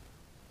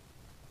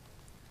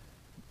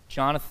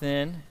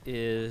Jonathan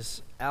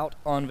is out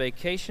on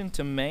vacation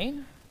to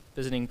Maine,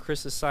 visiting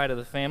Chris's side of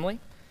the family.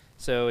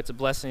 So it's a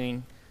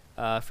blessing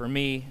for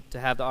me to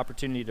have the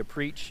opportunity to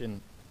preach and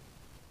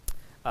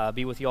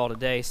be with you all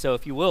today. So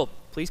if you will,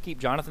 please keep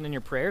Jonathan in your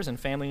prayers and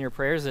family in your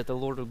prayers, that the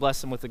Lord would bless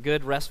them with a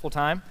good, restful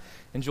time,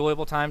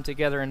 enjoyable time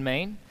together in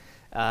Maine,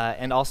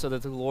 and also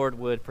that the Lord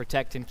would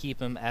protect and keep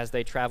them as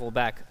they travel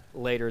back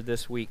later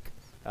this week.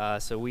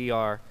 So we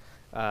are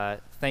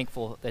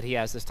thankful that he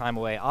has this time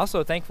away.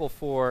 Also thankful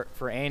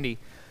for Andy.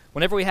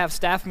 Whenever we have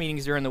staff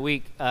meetings during the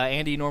week,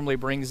 Andy normally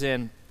brings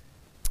in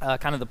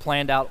kind of the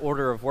planned out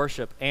order of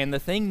worship. And the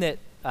thing that,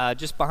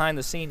 just behind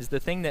the scenes, the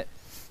thing that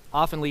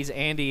often leads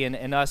Andy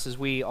and us as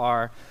we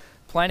are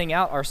planning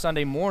out our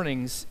Sunday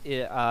mornings,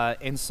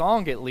 in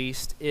song at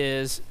least,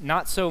 is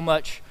not so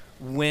much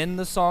when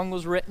the song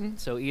was written,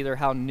 so either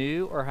how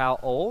new or how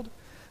old,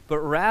 but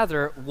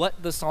rather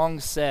what the song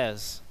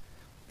says.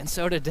 And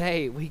so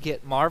today we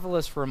get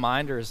marvelous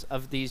reminders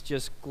of these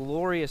just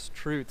glorious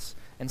truths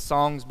and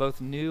songs, both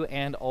new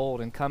and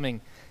old, and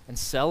coming and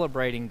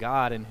celebrating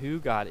God and who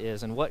God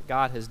is and what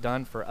God has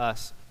done for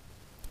us.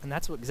 And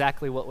that's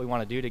exactly what we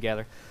want to do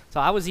together. So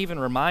I was even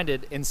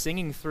reminded in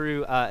singing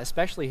through,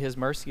 especially His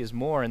Mercy is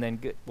More, and then,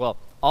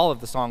 all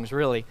of the songs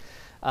really.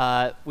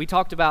 We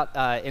talked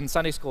about in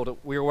Sunday school,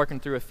 we were working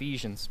through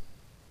Ephesians,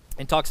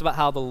 and talks about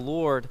how the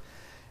Lord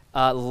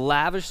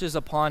lavishes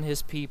upon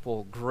his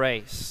people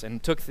grace,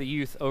 and took the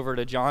youth over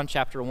to John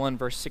chapter 1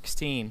 verse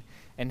 16,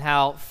 and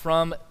how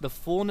from the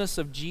fullness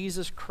of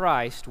Jesus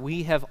Christ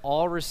we have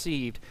all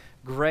received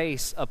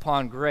grace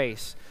upon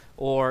grace,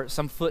 or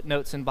some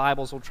footnotes in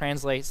Bibles will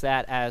translate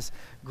that as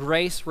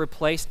grace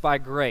replaced by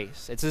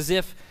grace. It's as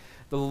if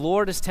the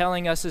Lord is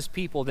telling us as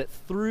people that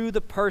through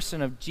the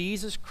person of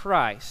Jesus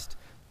Christ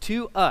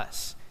to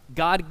us,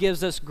 God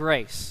gives us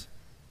grace,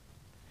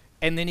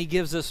 and then he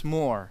gives us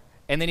more.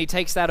 And then he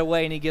takes that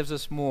away and he gives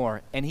us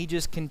more. And he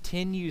just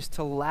continues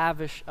to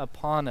lavish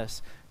upon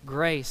us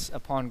grace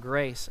upon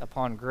grace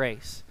upon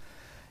grace.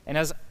 And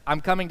as I'm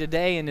coming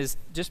today and is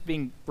just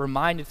being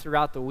reminded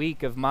throughout the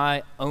week of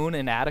my own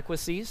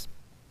inadequacies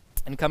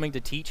and coming to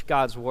teach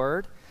God's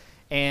word,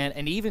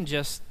 and even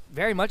just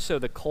very much so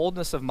the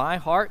coldness of my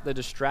heart, the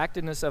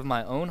distractedness of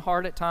my own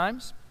heart at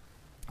times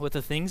with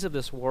the things of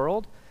this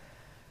world,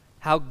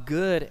 how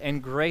good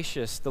and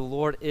gracious the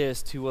Lord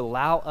is to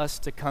allow us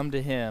to come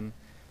to him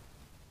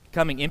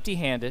coming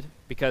empty-handed,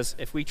 because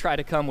if we try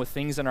to come with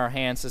things in our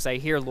hands to say,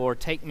 here, Lord,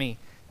 take me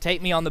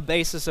on the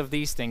basis of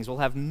these things, we'll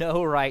have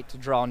no right to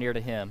draw near to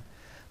him.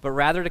 But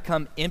rather to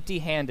come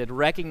empty-handed,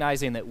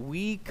 recognizing that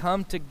we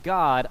come to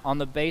God on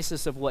the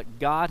basis of what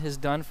God has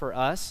done for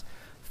us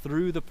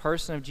through the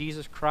person of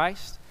Jesus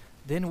Christ,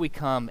 then we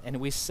come and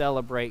we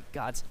celebrate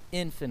God's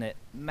infinite,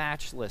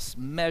 matchless,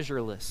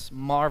 measureless,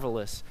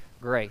 marvelous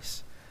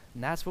grace.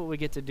 And that's what we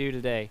get to do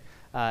today,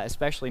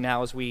 especially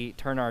now as we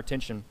turn our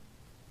attention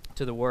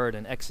to the word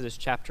in Exodus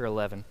chapter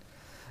 11.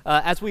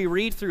 As we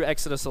read through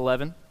Exodus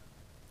 11,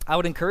 I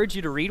would encourage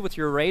you to read with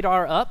your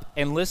radar up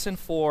and listen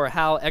for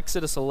how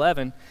Exodus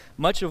 11,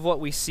 much of what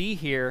we see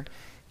here,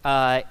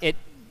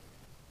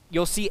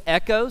 you'll see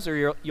echoes,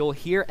 or you'll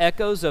hear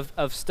echoes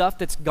of stuff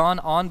that's gone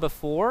on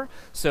before.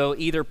 So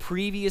either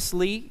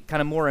previously,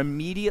 kind of more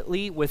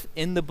immediately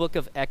within the book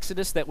of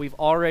Exodus that we've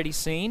already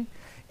seen.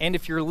 And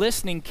if you're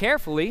listening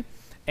carefully,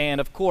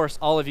 and of course,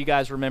 all of you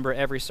guys remember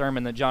every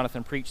sermon that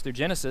Jonathan preached through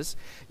Genesis,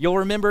 you'll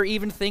remember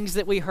even things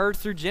that we heard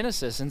through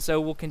Genesis, and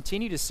so we'll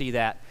continue to see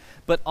that.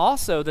 But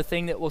also, the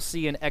thing that we'll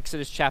see in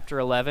Exodus chapter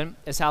 11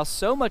 is how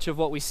so much of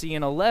what we see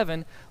in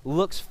 11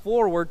 looks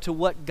forward to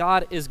what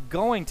God is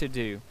going to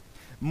do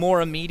more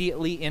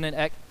immediately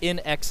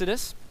in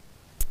Exodus,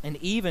 and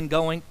even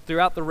going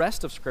throughout the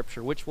rest of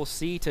Scripture, which we'll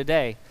see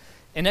today.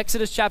 In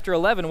Exodus chapter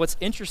 11, what's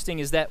interesting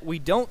is that we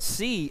don't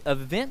see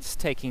events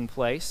taking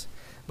place,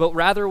 but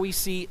rather we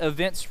see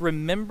events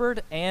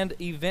remembered and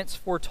events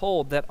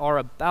foretold that are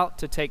about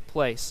to take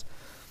place.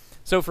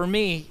 So for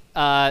me,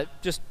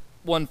 just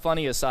one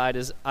funny aside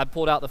is I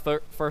pulled out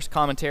the first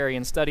commentary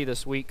and study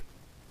this week.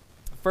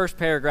 First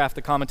paragraph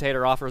the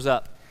commentator offers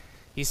up.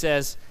 He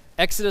says,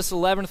 Exodus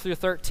 11 through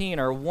 13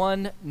 are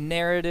one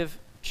narrative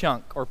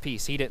chunk or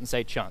piece. He didn't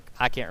say chunk.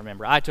 I can't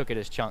remember. I took it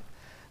as chunk.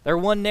 They're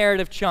one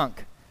narrative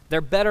chunk.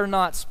 They're better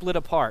not split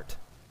apart.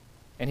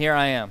 And here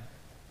I am,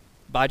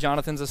 by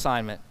Jonathan's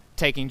assignment,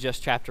 taking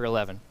just chapter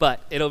 11,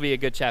 but it'll be a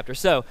good chapter.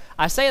 So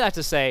I say that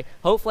to say,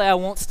 hopefully I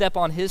won't step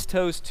on his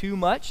toes too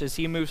much as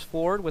he moves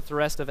forward with the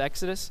rest of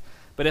Exodus,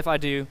 but if I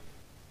do,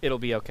 it'll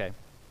be okay.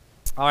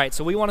 All right,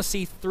 so we want to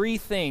see three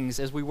things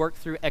as we work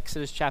through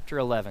Exodus chapter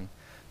 11.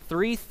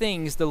 Three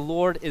things the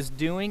Lord is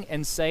doing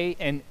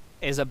and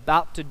is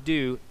about to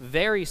do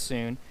very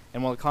soon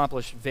and will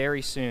accomplish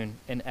very soon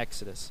in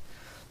Exodus.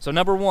 So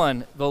number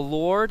one, the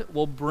Lord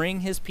will bring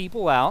his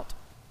people out.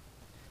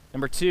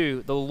 Number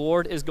two, the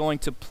Lord is going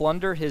to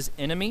plunder his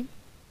enemy.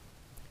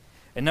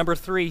 And number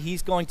three,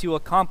 he's going to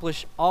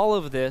accomplish all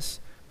of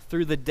this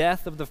through the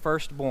death of the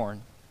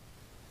firstborn.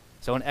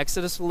 So in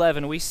Exodus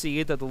 11, we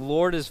see that the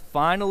Lord is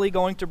finally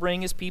going to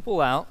bring his people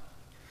out.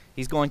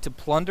 He's going to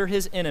plunder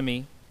his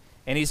enemy,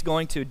 And he's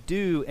going to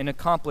do and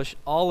accomplish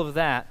all of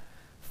that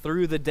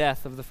through the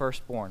death of the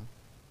firstborn.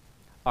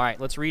 All right,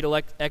 let's read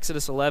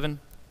Exodus 11,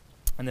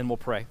 and then we'll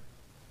pray.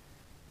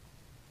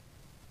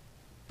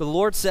 The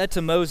Lord said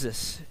to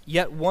Moses,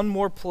 yet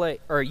one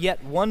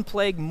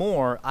plague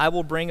more I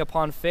will bring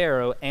upon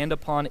Pharaoh and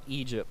upon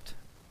Egypt.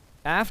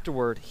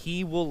 Afterward,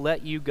 he will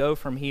let you go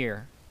from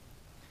here.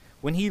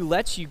 When he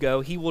lets you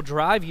go, he will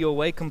drive you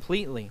away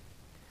completely.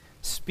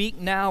 Speak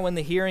now in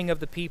the hearing of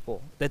the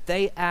people, that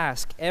they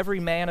ask every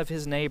man of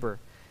his neighbor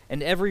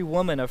and every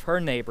woman of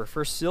her neighbor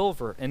for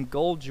silver and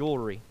gold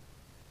jewelry.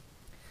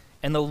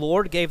 And the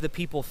Lord gave the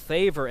people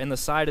favor in the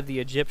sight of the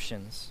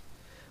Egyptians.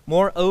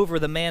 Moreover,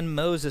 the man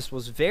Moses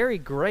was very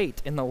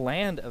great in the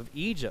land of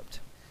Egypt,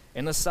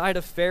 in the sight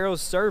of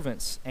Pharaoh's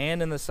servants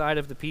and in the sight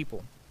of the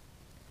people.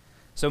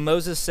 So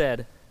Moses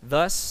said,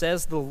 thus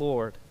says the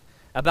Lord,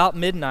 about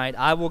midnight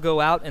I will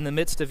go out in the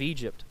midst of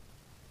Egypt,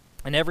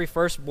 and every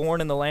firstborn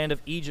in the land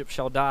of Egypt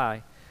shall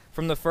die,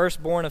 from the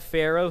firstborn of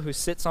Pharaoh who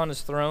sits on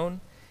his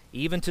throne,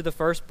 even to the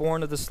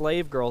firstborn of the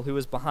slave girl who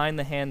is behind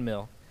the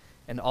handmill,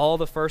 and all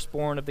the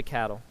firstborn of the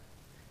cattle.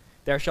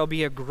 There shall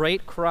be a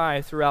great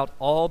cry throughout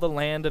all the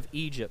land of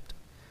Egypt,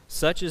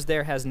 such as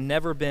there has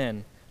never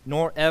been,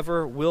 nor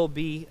ever will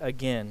be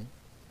again.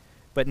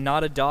 But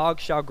not a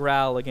dog shall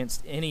growl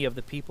against any of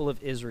the people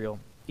of Israel,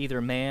 either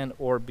man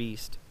or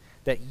beast,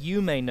 that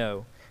you may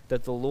know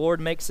that the Lord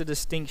makes a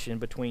distinction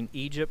between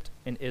Egypt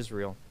and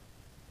Israel.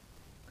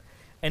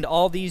 And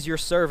all these your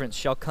servants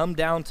shall come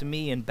down to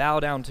me and bow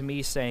down to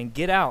me, saying,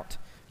 get out,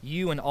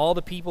 you and all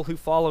the people who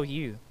follow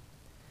you.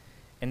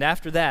 And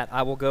after that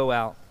I will go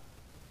out.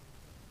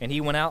 And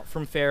he went out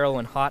from Pharaoh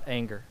in hot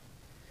anger.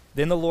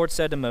 Then the Lord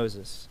said to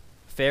Moses,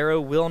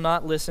 Pharaoh will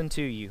not listen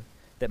to you,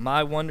 that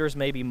my wonders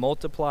may be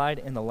multiplied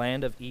in the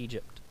land of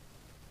Egypt.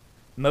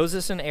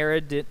 Moses and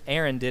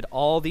Aaron did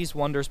all these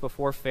wonders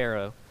before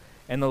Pharaoh,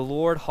 and the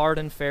Lord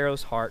hardened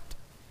Pharaoh's heart,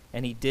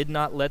 and he did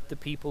not let the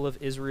people of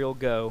Israel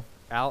go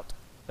out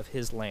of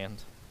his land.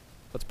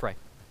 Let's pray.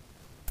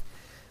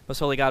 Most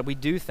holy God, we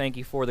do thank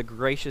you for the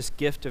gracious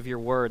gift of your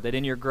word, that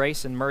in your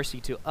grace and mercy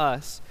to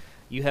us,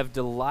 you have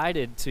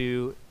delighted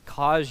to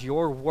cause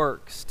your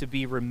works to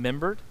be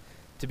remembered,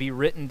 to be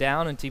written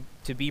down, and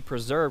to be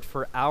preserved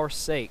for our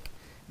sake,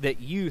 that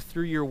you,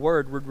 through your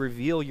word, would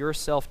reveal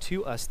yourself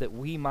to us that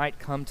we might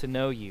come to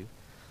know you.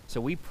 So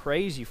we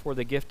praise you for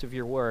the gift of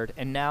your word,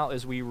 and now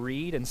as we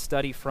read and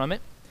study from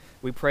it,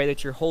 we pray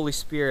that your Holy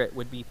Spirit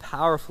would be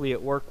powerfully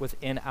at work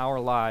within our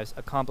lives,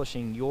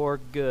 accomplishing your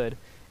good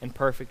and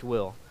perfect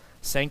will,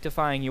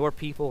 sanctifying your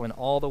people in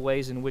all the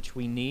ways in which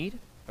we need,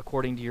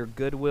 according to your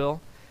good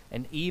will.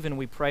 And even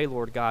we pray,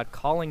 Lord God,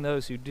 calling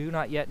those who do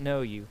not yet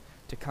know you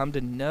to come to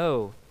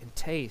know and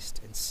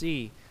taste and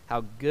see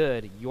how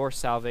good your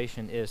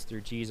salvation is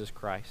through Jesus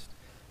Christ.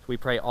 So we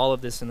pray all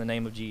of this in the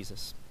name of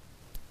Jesus.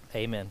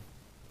 Amen.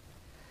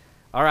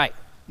 All right,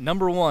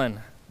 number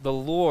one, the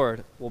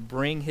Lord will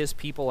bring his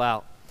people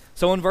out.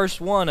 So in verse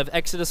 1 of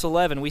Exodus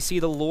 11, we see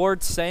the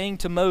Lord saying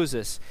to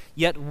Moses,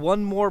 yet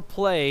one more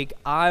plague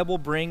I will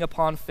bring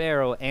upon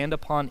Pharaoh and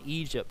upon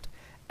Egypt.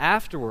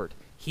 Afterward,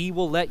 he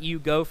will let you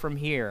go from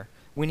here.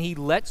 When he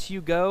lets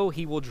you go,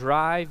 he will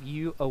drive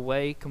you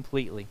away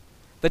completely.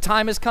 The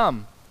time has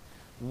come.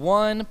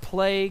 One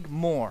plague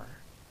more.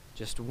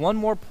 Just one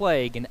more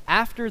plague. And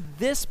after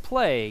this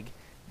plague,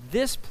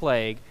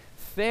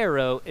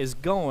 Pharaoh is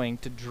going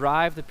to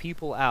drive the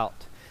people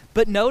out.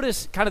 But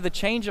notice kind of the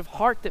change of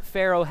heart that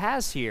Pharaoh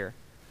has here.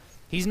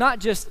 He's not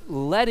just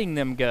letting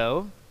them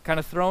go, kind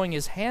of throwing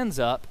his hands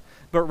up,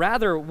 but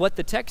rather what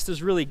the text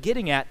is really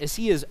getting at is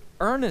he is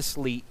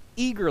earnestly,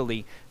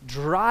 eagerly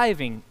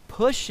driving,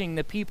 pushing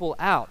the people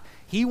out.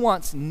 He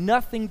wants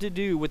nothing to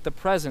do with the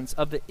presence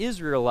of the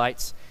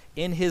Israelites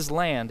in his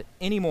land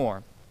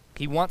anymore.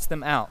 He wants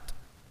them out.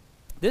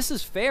 This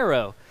is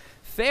Pharaoh.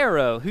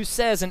 Pharaoh, who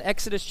says in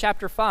Exodus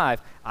chapter 5,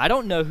 I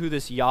don't know who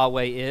this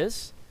Yahweh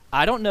is.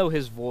 I don't know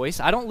his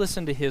voice. I don't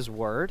listen to his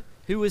word.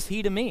 Who is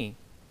he to me?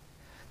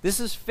 This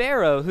is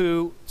Pharaoh,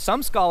 who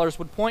some scholars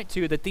would point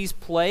to that these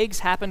plagues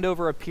happened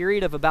over a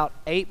period of about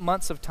 8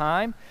 months of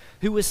time,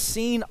 who has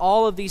seen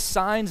all of these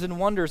signs and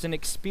wonders and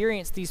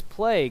experienced these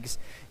plagues,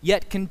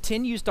 yet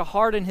continues to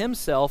harden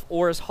himself,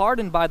 or is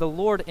hardened by the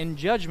Lord in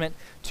judgment,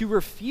 to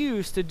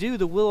refuse to do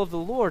the will of the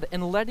Lord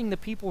and letting the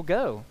people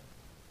go.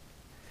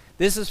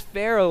 This is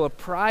Pharaoh, a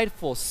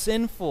prideful,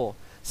 sinful,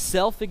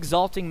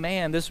 self-exalting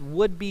man, this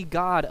would-be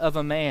god of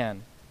a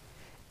man.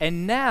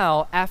 And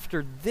now,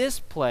 after this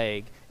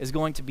plague is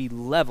going to be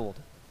leveled,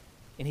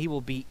 and he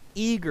will be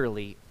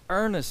eagerly,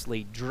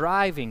 earnestly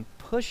driving,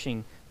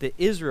 pushing the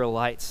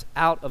Israelites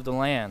out of the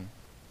land.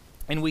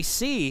 And we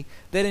see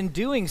that in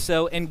doing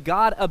so, and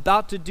God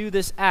about to do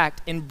this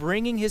act in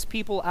bringing his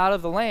people out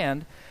of the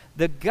land,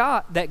 that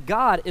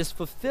God is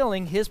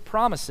fulfilling his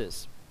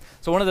promises.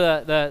 So one of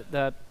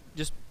the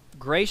just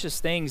gracious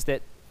things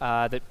that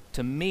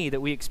to me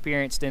that we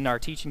experienced in our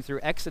teaching through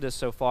Exodus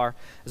so far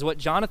is what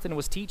Jonathan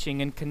was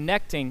teaching and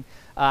connecting,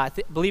 I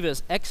believe it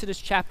was Exodus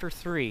chapter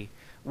 3,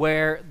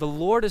 where the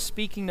Lord is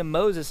speaking to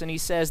Moses, and he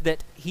says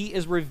that he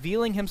is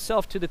revealing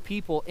himself to the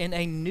people in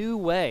a new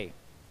way.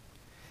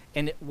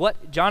 And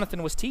what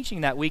Jonathan was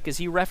teaching that week is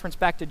he referenced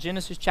back to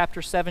Genesis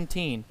chapter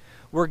 17,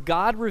 where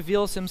God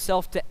reveals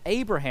himself to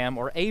Abraham,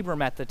 or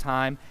Abram at the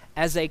time,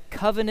 as a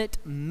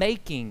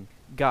covenant-making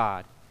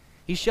God.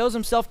 He shows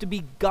himself to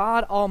be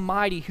God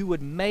Almighty who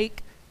would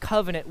make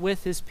covenant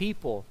with his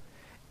people.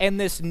 And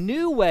this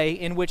new way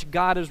in which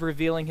God is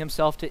revealing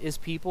himself to his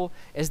people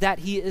is that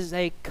he is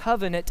a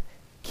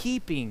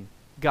covenant-keeping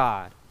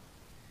God.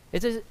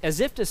 It's as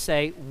if to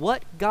say,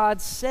 what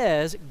God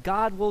says,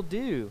 God will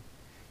do.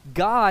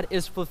 God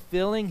is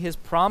fulfilling his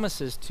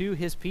promises to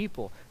his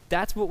people.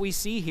 That's what we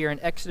see here in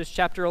Exodus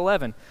chapter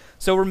 11.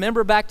 So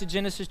remember back to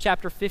Genesis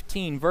chapter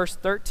 15, verse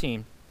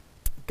 13.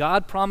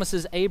 God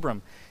promises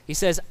Abram. He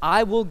says,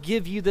 I will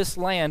give you this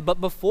land, but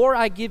before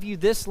I give you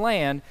this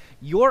land,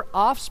 your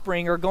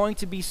offspring are going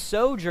to be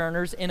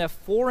sojourners in a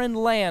foreign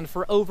land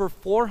for over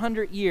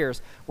 400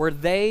 years, where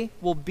they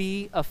will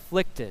be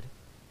afflicted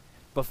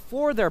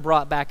before they're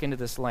brought back into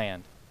this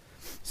land.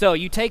 So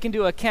you take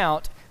into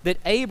account that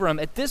Abram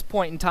at this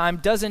point in time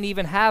doesn't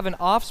even have an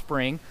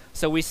offspring,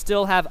 so we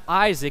still have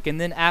Isaac,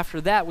 and then after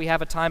that we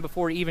have a time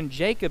before even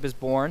Jacob is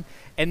born,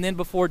 and then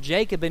before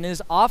Jacob and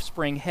his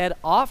offspring head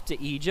off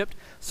to Egypt.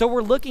 So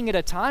we're looking at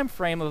a time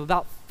frame of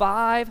about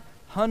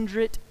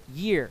 500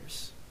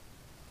 years.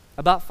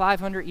 About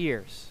 500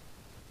 years.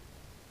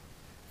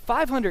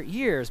 500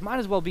 years might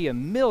as well be a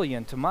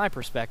million to my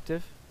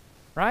perspective,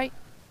 right?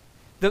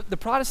 The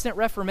Protestant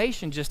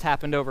Reformation just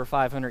happened over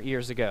 500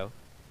 years ago.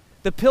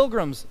 The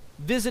Pilgrims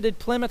visited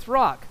Plymouth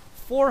Rock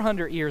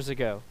 400 years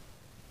ago.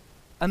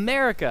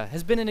 America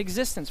has been in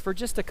existence for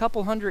just a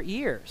couple hundred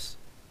years.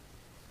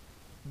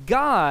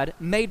 God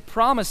made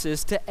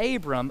promises to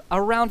Abram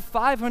around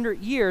 500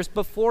 years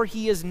before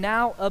he is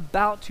now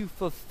about to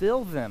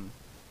fulfill them.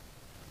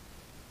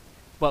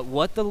 But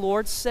what the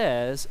Lord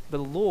says, the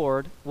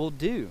Lord will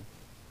do.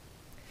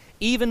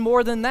 Even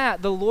more than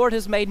that, the Lord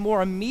has made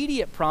more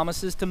immediate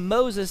promises to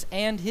Moses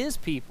and his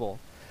people.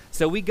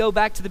 So we go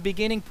back to the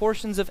beginning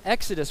portions of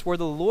Exodus, where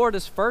the Lord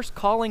is first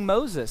calling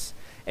Moses,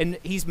 and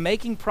he's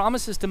making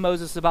promises to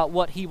Moses about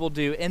what he will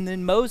do. And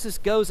then Moses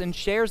goes and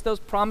shares those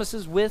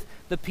promises with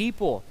the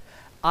people.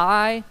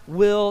 I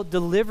will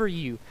deliver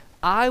you.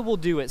 I will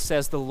do it,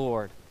 says the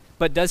Lord.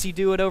 But does he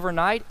do it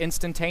overnight,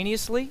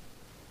 instantaneously?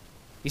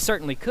 He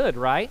certainly could,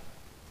 right?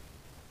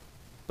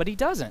 But he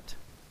doesn't.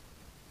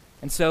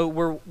 And so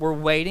we're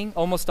waiting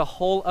almost a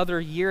whole other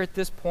year at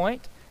this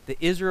point. The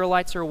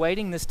Israelites are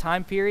waiting this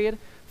time period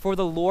for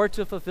the Lord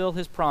to fulfill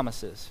his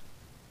promises.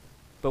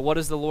 But what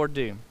does the Lord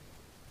do?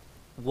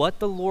 What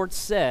the Lord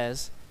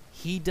says,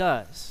 he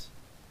does.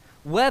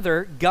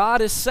 Whether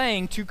God is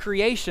saying to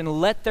creation,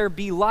 let there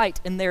be light,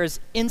 and there is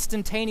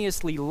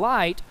instantaneously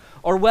light,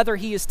 or whether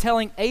he is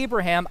telling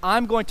Abraham,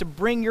 I'm going to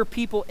bring your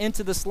people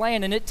into this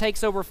land, and it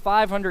takes over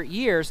 500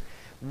 years,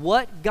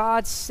 what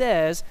God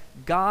says,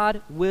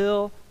 God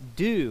will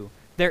do.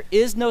 There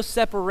is no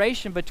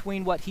separation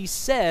between what he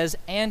says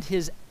and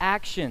his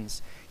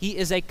actions. He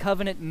is a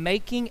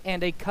covenant-making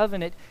and a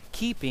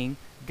covenant-keeping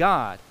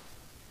God.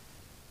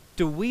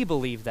 Do we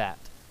believe that?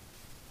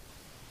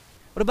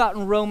 What about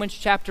in Romans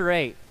chapter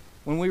 8,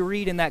 when we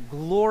read in that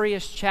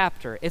glorious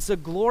chapter? It's a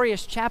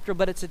glorious chapter,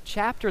 but it's a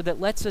chapter that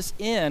lets us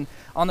in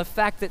on the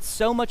fact that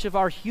so much of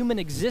our human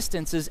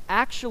existence is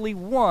actually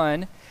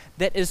one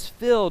that is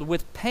filled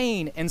with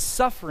pain and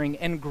suffering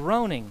and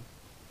groaning.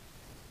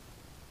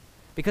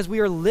 Because we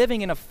are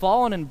living in a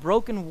fallen and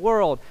broken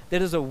world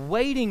that is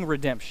awaiting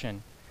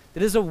redemption,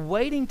 that is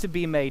awaiting to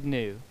be made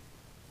new,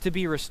 to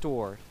be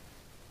restored.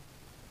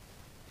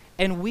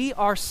 And we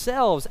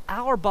ourselves,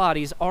 our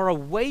bodies, are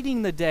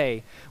awaiting the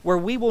day where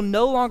we will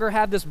no longer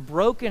have this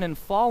broken and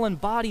fallen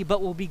body,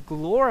 but will be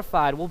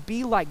glorified, will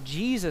be like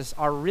Jesus,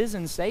 our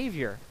risen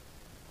Savior.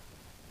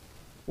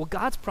 Well,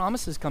 God's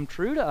promises come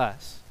true to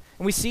us.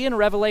 And we see in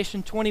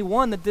Revelation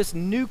 21 that this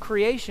new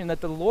creation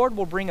that the Lord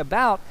will bring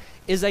about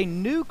is a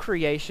new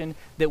creation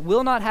that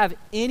will not have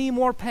any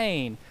more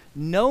pain,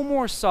 no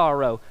more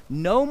sorrow,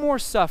 no more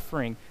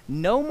suffering,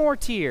 no more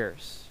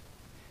tears,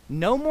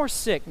 no more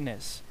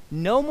sickness,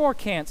 no more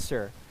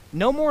cancer,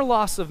 no more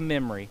loss of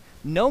memory,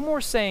 no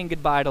more saying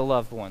goodbye to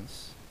loved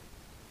ones,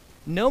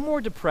 no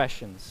more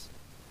depressions,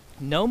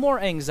 no more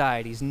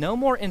anxieties, no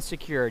more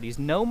insecurities,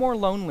 no more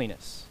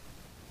loneliness.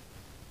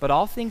 But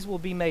all things will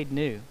be made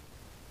new.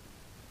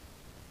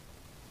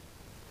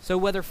 So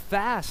whether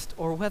fast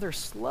or whether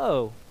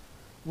slow,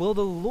 will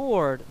the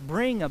Lord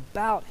bring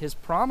about his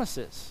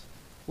promises?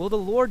 Will the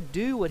Lord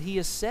do what he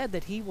has said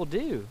that he will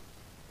do?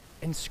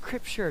 And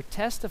Scripture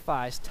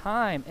testifies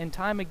time and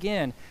time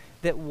again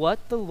that what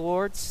the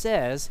Lord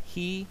says,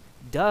 he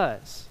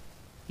does.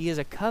 He is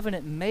a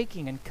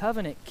covenant-making and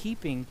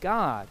covenant-keeping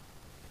God.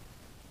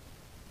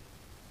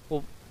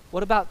 Well,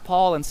 what about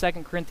Paul in 2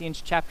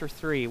 Corinthians chapter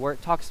 3, where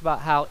it talks about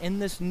how in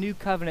this new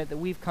covenant that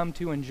we've come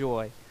to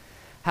enjoy,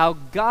 how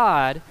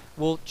God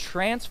will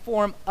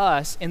transform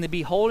us in the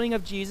beholding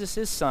of Jesus,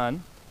 his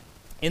Son,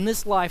 in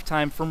this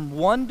lifetime from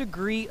one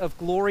degree of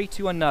glory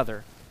to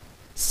another.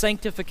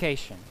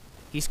 sanctification.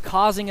 He's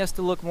causing us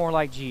to look more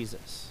like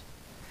Jesus.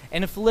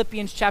 And in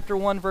Philippians chapter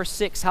 1, verse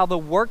 6, how the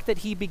work that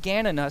he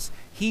began in us,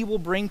 he will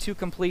bring to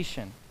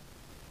completion.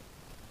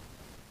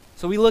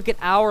 So we look at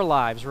our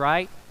lives,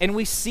 right? And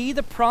we see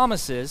the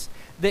promises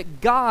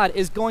that God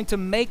is going to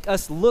make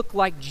us look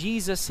like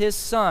Jesus, his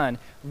son.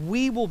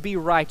 We will be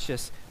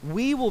righteous.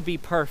 We will be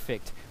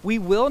perfect. We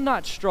will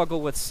not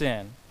struggle with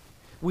sin.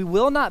 We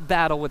will not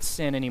battle with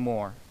sin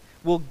anymore.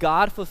 Will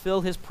God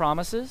fulfill his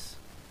promises?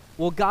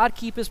 Will God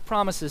keep his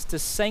promises to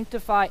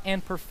sanctify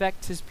and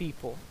perfect his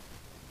people?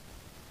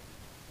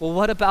 Well,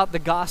 what about the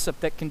gossip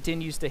that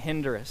continues to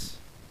hinder us,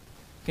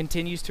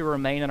 continues to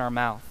remain in our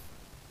mouth?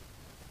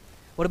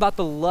 What about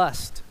the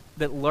lust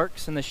that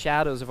lurks in the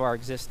shadows of our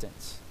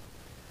existence?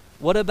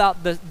 What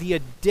about the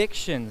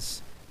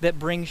addictions that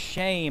bring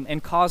shame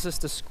and cause us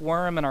to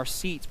squirm in our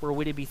seats were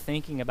we to be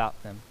thinking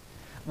about them?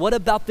 What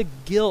about the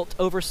guilt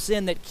over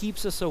sin that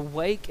keeps us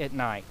awake at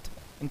night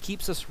and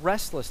keeps us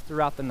restless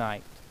throughout the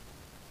night?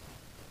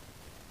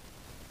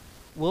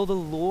 Will the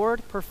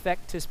Lord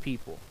perfect his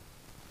people?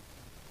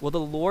 Will the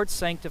Lord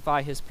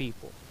sanctify his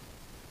people?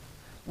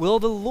 Will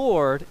the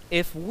Lord,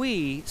 if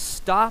we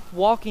stop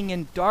walking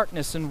in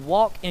darkness and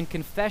walk in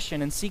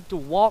confession and seek to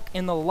walk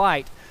in the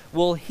light,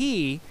 will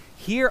he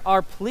hear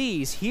our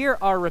pleas, hear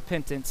our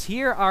repentance,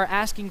 hear our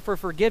asking for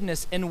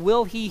forgiveness, and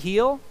will he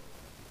heal?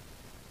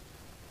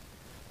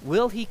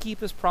 Will he keep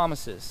his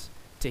promises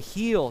to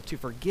heal, to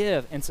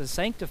forgive, and to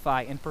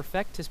sanctify and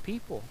perfect his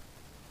people?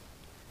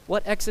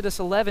 What Exodus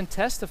 11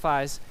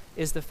 testifies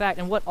is the fact,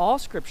 and what all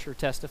Scripture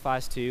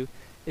testifies to,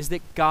 is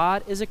that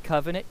God is a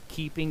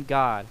covenant-keeping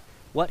God.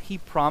 What he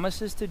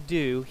promises to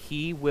do,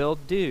 he will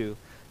do.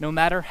 No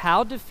matter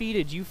how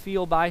defeated you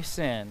feel by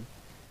sin,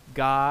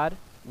 God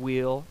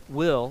will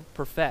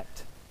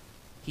perfect.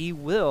 He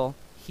will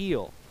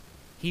heal.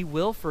 He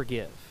will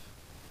forgive.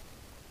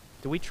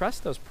 Do we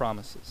trust those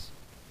promises?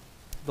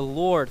 The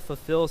Lord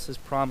fulfills his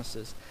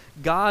promises.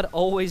 God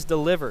always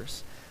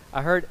delivers.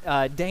 I heard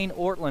Dane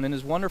Ortland in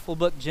his wonderful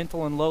book,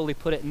 Gentle and Lowly,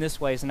 put it in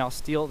this way, and I'll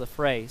steal the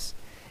phrase.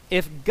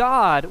 If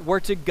God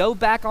were to go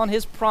back on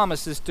his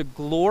promises to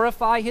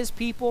glorify his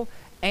people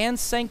and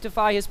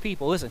sanctify his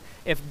people, listen,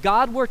 if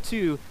God were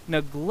to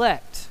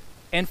neglect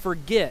and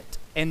forget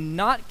and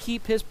not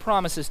keep his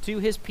promises to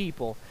his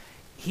people,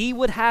 he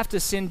would have to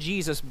send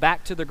Jesus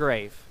back to the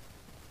grave.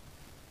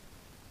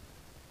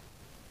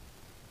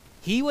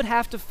 He would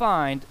have to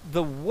find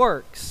the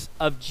works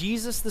of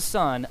Jesus the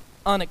Son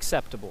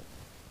unacceptable.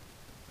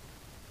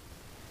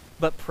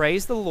 But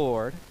praise the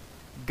Lord,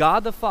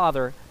 God the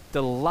Father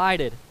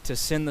delighted to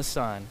send the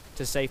Son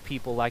to save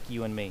people like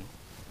you and me.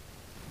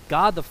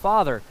 God the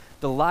Father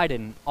delighted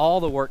in all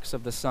the works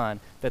of the Son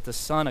that the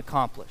Son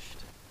accomplished.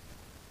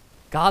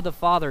 God the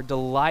Father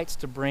delights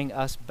to bring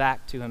us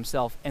back to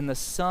himself, and the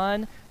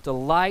Son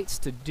delights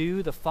to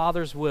do the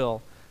Father's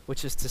will,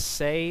 which is to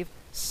save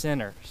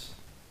sinners.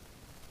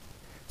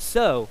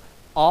 So,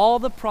 all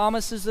the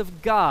promises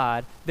of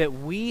God that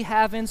we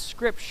have in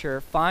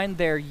Scripture find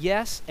their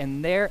yes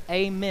and their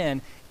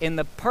amen in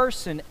the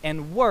person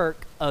and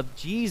work of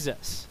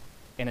Jesus.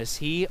 And is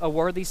he a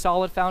worthy,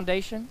 solid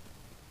foundation?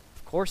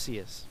 Of course he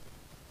is.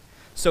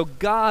 So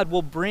God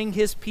will bring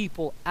his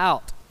people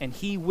out, and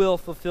he will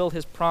fulfill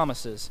his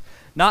promises.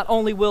 Not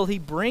only will he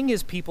bring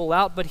his people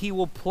out, but he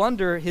will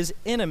plunder his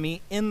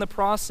enemy in the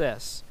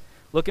process.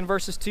 Look in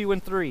verses 2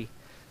 and 3.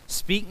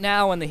 Speak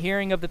now in the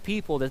hearing of the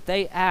people that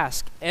they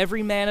ask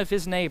every man of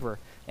his neighbor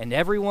and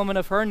every woman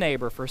of her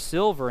neighbor for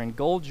silver and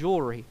gold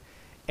jewelry.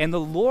 And the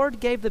Lord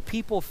gave the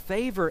people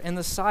favor in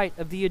the sight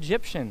of the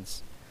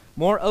Egyptians.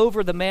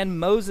 Moreover, the man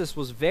Moses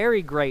was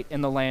very great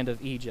in the land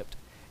of Egypt,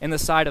 in the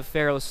sight of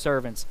Pharaoh's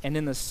servants, and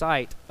in the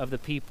sight of the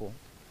people.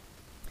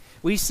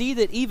 We see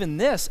that even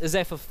this is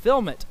a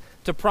fulfillment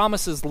to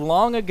promises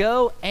long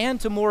ago and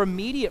to more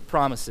immediate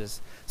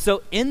promises.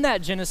 So in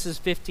that Genesis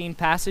 15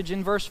 passage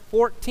in verse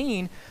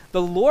 14,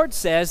 the Lord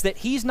says that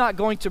he's not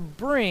going to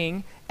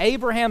bring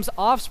Abraham's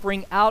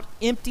offspring out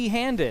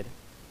empty-handed,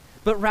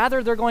 but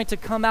rather they're going to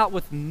come out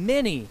with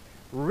many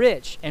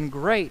rich and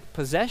great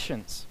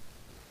possessions.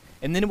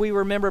 And then we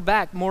remember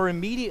back more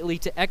immediately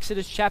to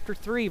Exodus chapter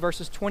 3,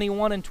 verses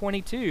 21 and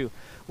 22,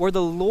 where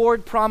the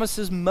Lord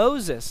promises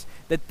Moses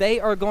that they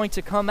are going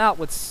to come out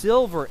with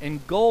silver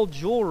and gold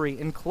jewelry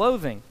and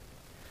clothing.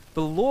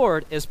 The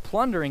Lord is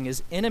plundering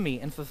his enemy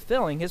and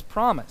fulfilling his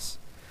promise.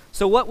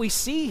 So what we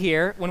see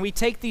here, when we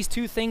take these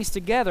two things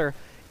together,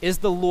 is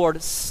the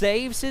Lord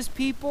saves his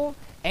people,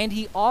 and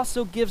he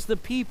also gives the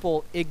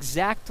people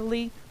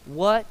exactly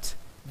what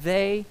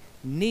they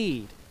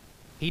need.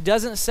 He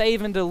doesn't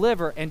save and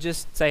deliver and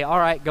just say, all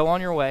right, go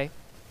on your way.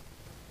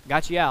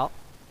 Got you out.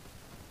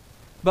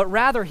 But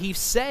rather, he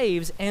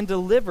saves and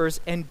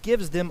delivers and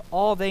gives them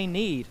all they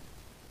need.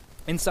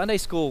 In Sunday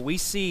school, we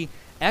see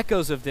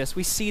echoes of this.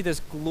 We see this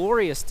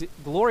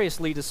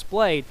gloriously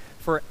displayed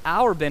for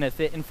our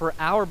benefit and for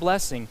our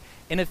blessing.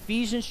 In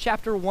Ephesians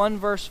chapter 1,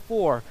 verse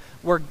 4,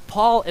 where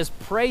Paul is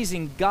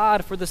praising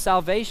God for the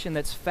salvation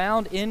that's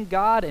found in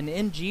God and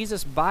in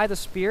Jesus by the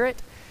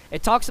Spirit,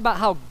 it talks about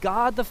how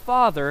God the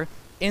Father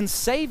in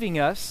saving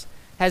us,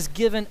 has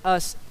given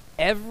us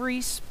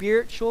every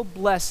spiritual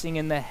blessing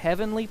in the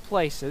heavenly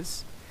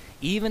places,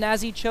 even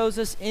as he chose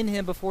us in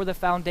him before the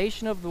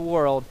foundation of the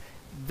world,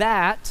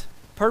 that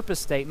purpose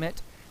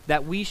statement,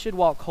 that we should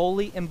walk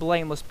holy and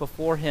blameless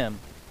before him.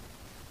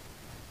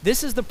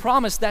 This is the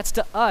promise that's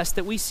to us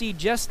that we see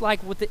just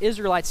like with the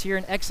Israelites here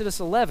in Exodus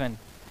 11.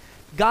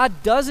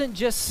 God doesn't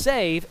just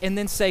save and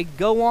then say,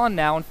 go on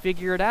now and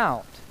figure it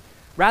out.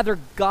 Rather,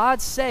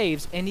 God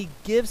saves and he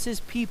gives his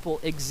people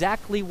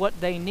exactly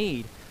what they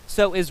need.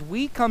 So as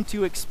we come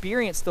to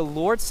experience the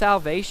Lord's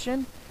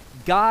salvation,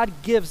 God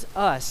gives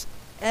us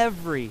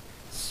every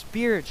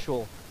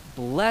spiritual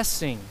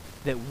blessing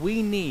that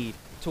we need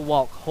to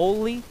walk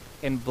holy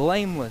and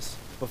blameless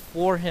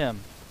before him.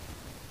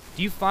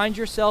 Do you find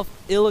yourself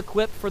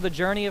ill-equipped for the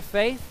journey of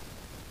faith?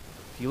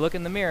 If you look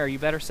in the mirror, you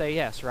better say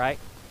yes, right?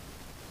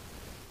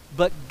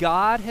 But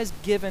God has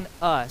given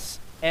us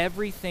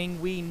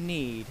everything we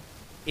need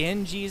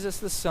in Jesus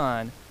the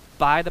Son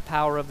by the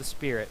power of the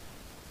Spirit.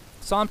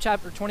 Psalm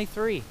chapter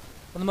 23, one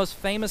of the most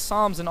famous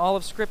psalms in all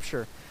of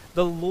Scripture.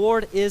 The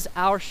Lord is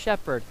our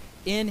shepherd.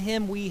 In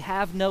him we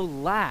have no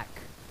lack.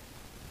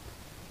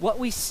 What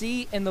we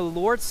see in the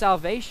Lord's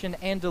salvation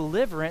and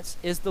deliverance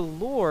is the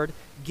Lord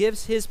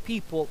gives his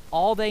people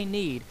all they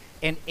need,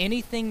 and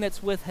anything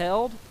that's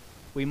withheld,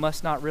 we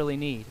must not really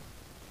need.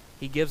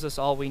 He gives us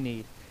all we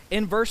need.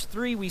 In verse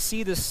 3, we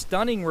see this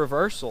stunning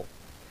reversal.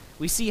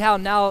 We see how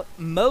now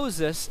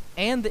Moses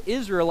and the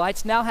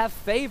Israelites now have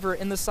favor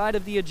in the sight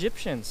of the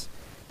Egyptians.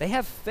 They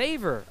have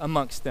favor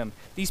amongst them,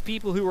 these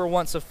people who were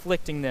once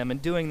afflicting them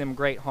and doing them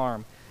great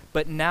harm.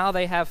 But now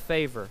they have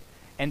favor.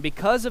 And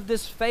because of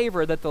this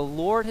favor that the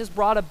Lord has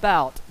brought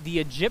about, the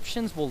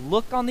Egyptians will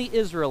look on the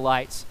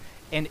Israelites,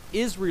 and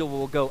Israel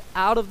will go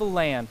out of the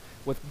land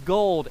with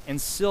gold and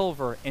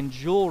silver and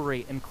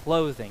jewelry and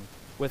clothing,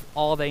 with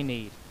all they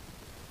need.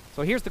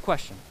 So here's the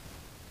question.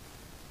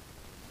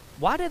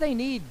 Why do they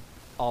need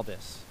all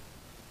this?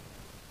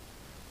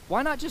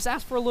 Why not just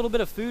ask for a little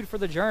bit of food for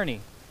the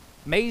journey?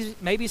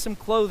 Maybe some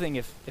clothing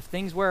if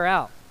things wear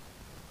out.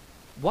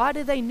 Why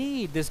do they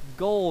need this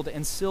gold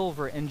and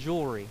silver and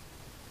jewelry?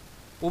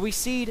 Well, we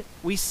see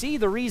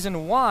the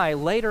reason why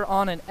later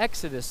on in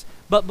Exodus,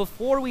 but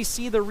before we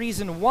see the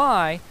reason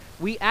why,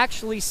 we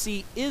actually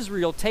see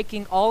Israel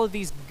taking all of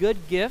these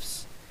good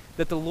gifts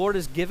that the Lord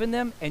has given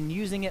them and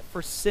using it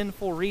for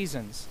sinful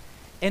reasons.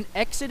 In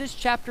Exodus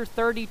chapter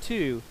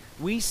 32,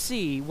 we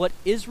see what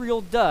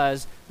Israel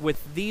does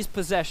with these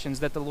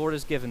possessions that the Lord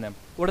has given them.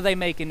 What do they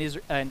make in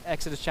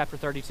Exodus chapter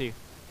 32?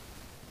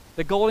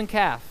 The golden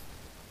calf.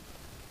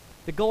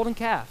 The golden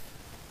calf.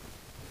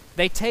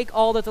 They take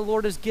all that the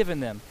Lord has given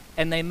them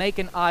and they make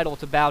an idol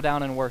to bow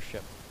down and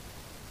worship.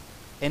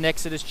 In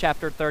Exodus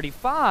chapter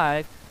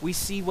 35, we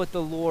see what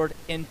the Lord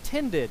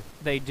intended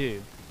they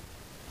do.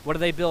 What do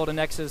they build in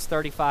Exodus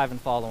 35 and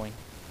following?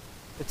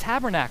 The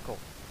tabernacle,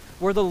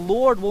 where the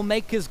Lord will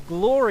make his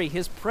glory,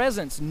 his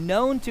presence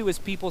known to his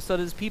people so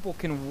that his people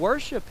can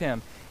worship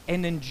him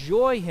and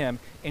enjoy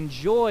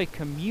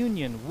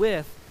communion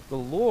with the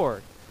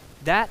Lord.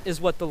 That is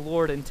what the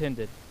Lord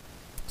intended.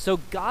 So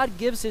God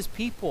gives his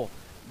people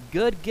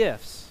good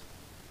gifts.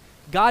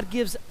 God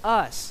gives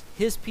us,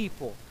 his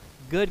people,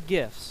 good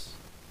gifts.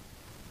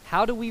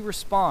 How do we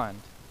respond?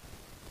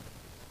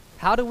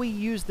 How do we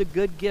use the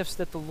good gifts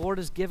that the Lord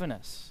has given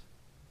us?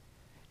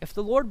 If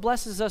the Lord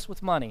blesses us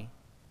with money,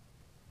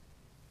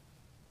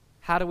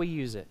 how do we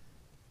use it?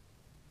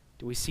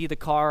 Do we see the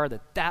car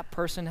that that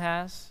person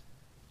has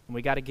and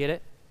we got to get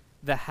it?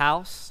 The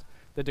house,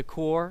 the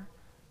decor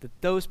that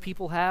those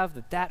people have,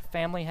 that that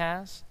family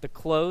has, the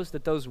clothes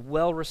that those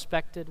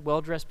well-respected,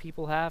 well-dressed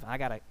people have? I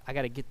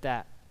gotta get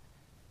that.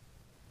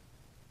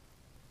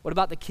 What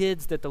about the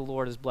kids that the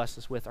Lord has blessed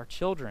us with, our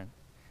children?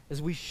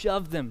 As we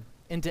shove them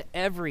into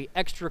every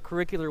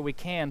extracurricular we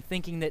can,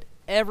 thinking that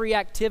every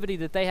activity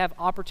that they have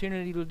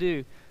opportunity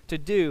to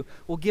do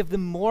will give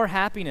them more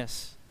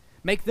happiness,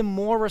 make them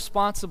more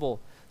responsible,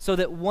 so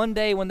that one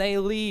day when they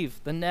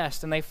leave the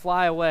nest and they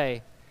fly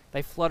away,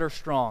 they flutter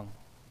strong.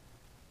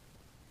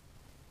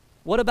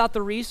 What about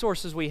the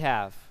resources we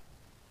have?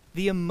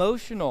 The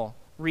emotional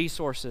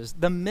resources,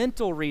 the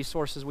mental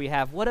resources we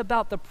have. What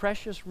about the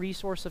precious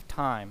resource of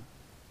time?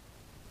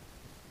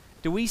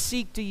 Do we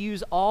seek to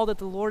use all that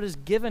the Lord has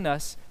given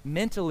us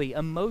mentally,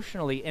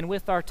 emotionally, and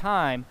with our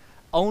time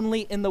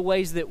only in the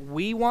ways that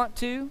we want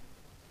to,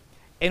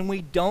 and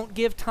we don't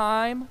give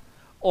time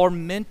or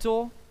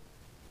mental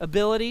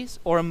abilities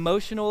or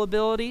emotional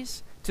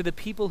abilities to the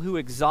people who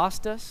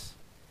exhaust us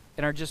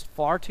and are just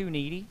far too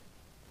needy?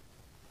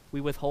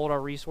 We withhold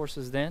our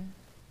resources then?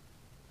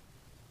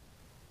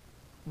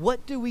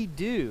 What do we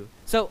do?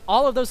 So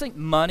all of those things,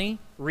 money,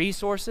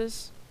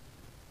 resources,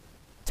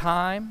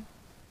 time,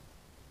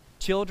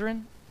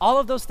 children, all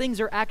of those things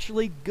are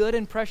actually good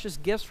and precious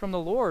gifts from the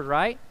Lord,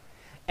 right?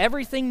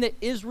 Everything that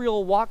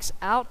Israel walks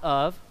out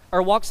of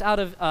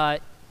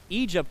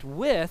Egypt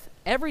with,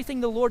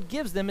 everything the Lord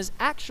gives them is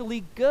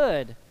actually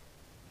good.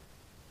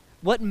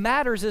 What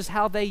matters is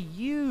how they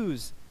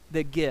use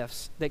the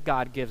gifts that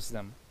God gives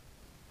them.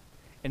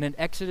 And in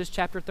Exodus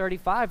chapter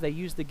 35, they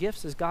use the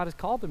gifts as God has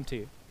called them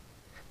to.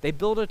 They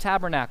build a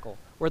tabernacle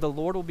where the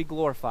Lord will be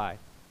glorified.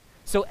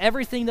 So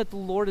everything that the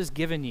Lord has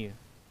given you,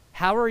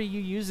 how are you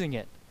using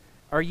it?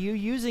 Are you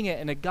using it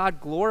in a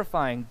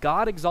God-glorifying,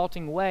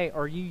 God-exalting way?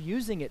 Or are you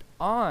using it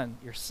on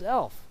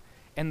yourself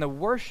and the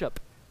worship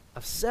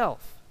of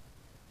self?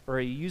 Or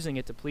are you using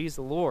it to please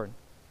the Lord?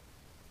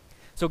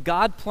 So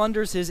God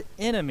plunders his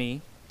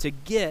enemy to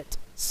get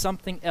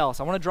something else.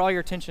 I want to draw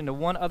your attention to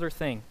one other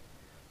thing.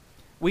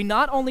 We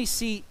not only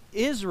see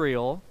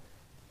Israel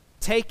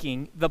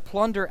taking the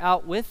plunder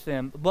out with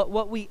them, but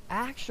what we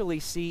actually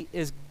see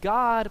is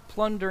God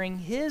plundering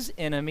his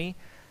enemy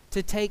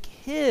to take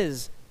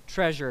his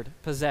treasured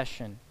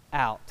possession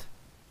out.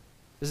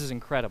 This is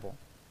incredible.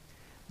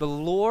 The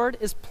Lord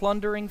is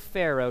plundering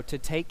Pharaoh to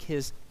take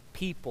his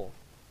people.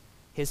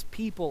 His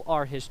people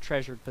are his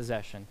treasured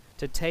possession,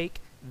 to take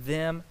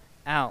them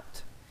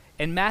out.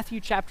 In Matthew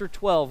chapter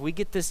 12, we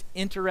get this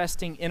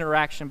interesting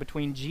interaction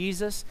between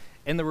Jesus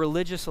and the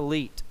religious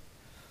elite.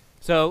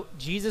 So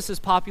Jesus'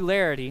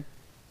 popularity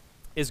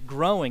is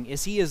growing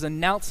as he is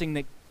announcing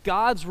that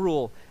God's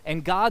rule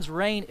and God's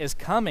reign is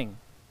coming.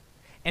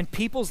 And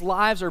people's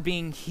lives are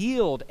being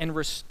healed and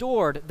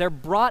restored. They're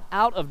brought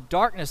out of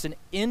darkness and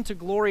into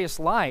glorious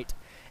light.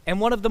 And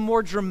one of the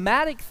more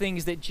dramatic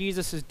things that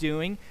Jesus is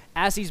doing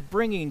as he's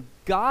bringing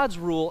God's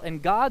rule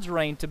and God's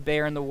reign to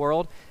bear in the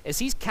world is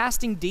he's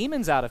casting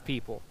demons out of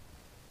people.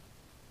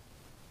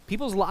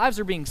 People's lives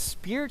are being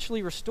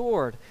spiritually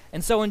restored.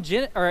 And so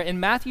in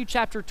Matthew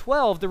chapter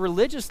 12, the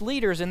religious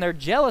leaders in their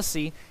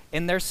jealousy,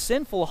 in their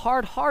sinful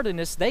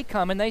hard-heartedness, they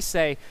come and they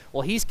say,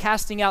 well, he's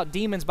casting out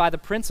demons by the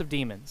prince of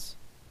demons.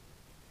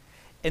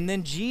 And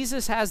then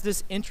Jesus has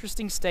this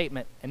interesting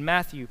statement in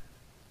Matthew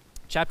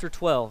chapter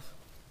 12.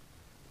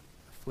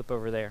 Flip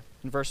over there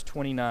in verse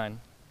 29.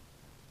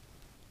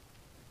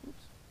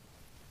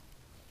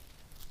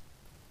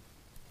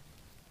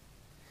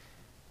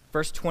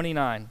 Verse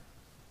 29.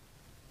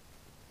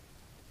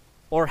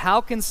 Or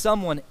how can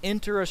someone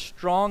enter a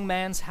strong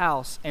man's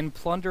house and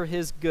plunder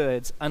his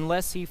goods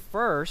unless he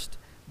first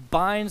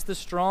binds the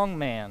strong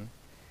man?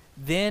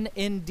 Then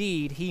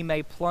indeed he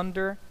may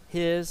plunder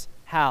his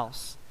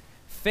house.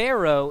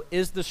 Pharaoh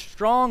is the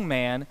strong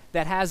man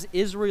that has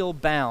Israel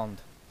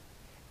bound.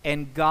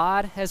 And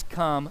God has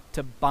come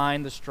to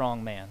bind the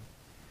strong man,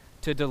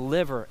 to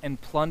deliver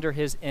and plunder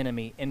his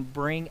enemy and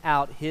bring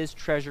out his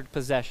treasured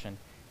possession,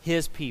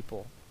 his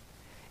people,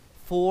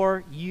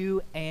 for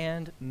you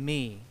and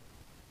me.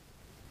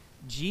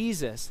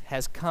 Jesus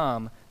has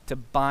come to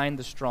bind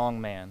the strong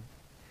man.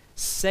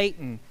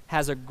 Satan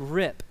has a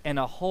grip and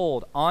a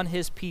hold on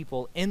his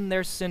people in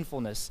their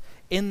sinfulness,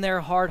 in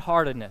their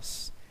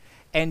hard-heartedness.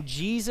 And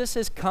Jesus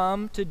has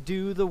come to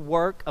do the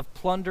work of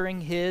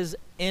plundering his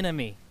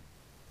enemy.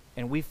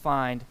 And we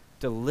find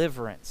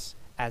deliverance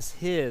as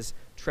his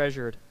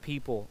treasured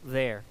people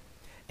there.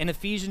 In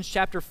Ephesians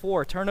chapter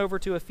 4, turn over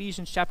to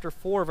Ephesians chapter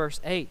 4, verse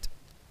 8.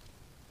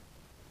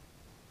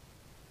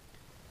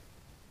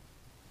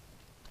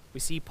 We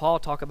see Paul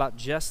talk about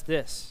just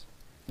this.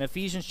 In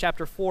Ephesians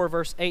chapter 4,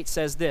 verse 8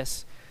 says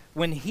this,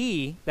 when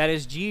he, that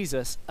is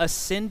Jesus,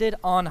 ascended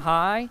on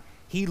high,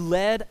 he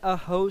led a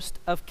host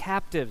of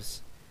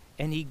captives,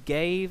 and he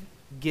gave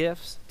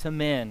gifts to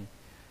men.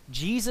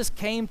 Jesus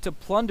came to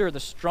plunder the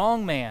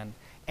strong man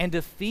and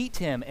defeat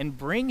him and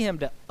bring him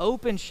to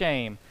open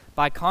shame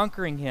by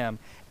conquering him.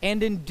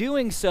 And in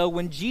doing so,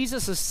 when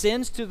Jesus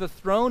ascends to the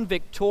throne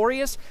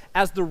victorious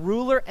as the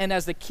ruler and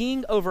as the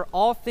king over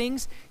all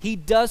things, he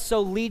does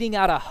so leading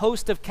out a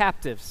host of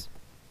captives.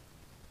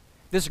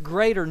 This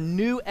greater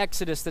new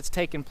exodus that's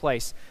taken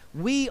place.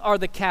 We are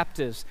the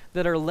captives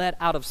that are led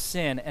out of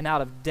sin and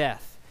out of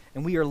death,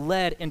 and we are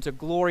led into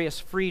glorious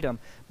freedom.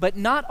 But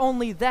not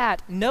only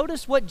that,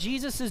 notice what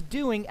Jesus is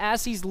doing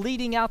as he's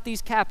leading out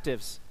these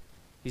captives.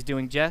 He's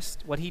doing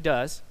just what he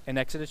does in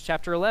Exodus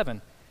chapter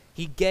 11.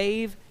 He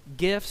gave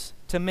gifts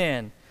to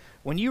men.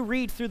 When you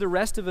read through the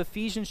rest of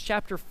Ephesians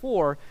chapter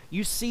 4,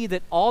 you see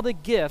that all the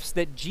gifts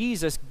that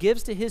Jesus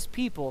gives to his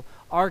people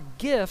are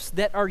gifts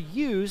that are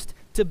used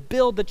to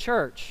build the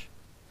church,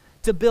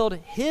 to build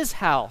his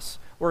house,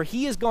 where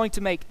he is going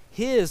to make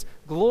his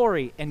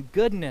glory and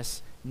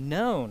goodness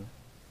known.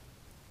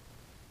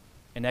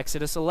 In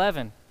Exodus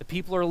 11, the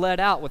people are led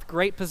out with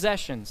great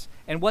possessions.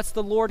 And what's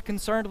the Lord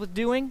concerned with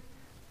doing?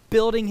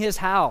 Building his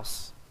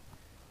house,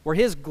 where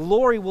his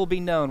glory will be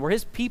known, where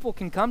his people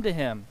can come to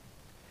him.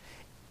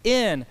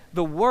 In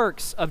the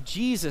works of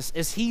Jesus,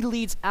 as he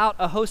leads out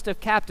a host of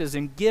captives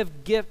and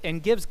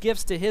gives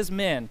gifts to his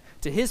men,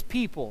 to his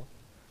people,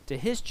 to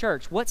his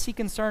church, what's he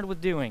concerned with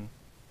doing?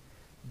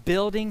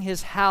 Building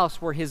his house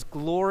where his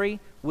glory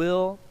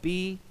will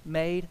be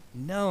made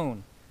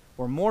known,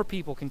 where more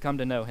people can come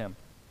to know him.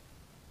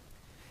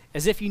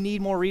 As if you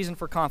need more reason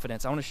for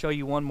confidence, I want to show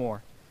you one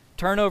more.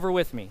 Turn over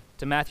with me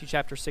to Matthew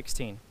chapter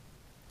 16.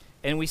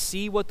 And we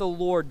see what the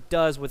Lord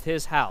does with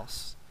his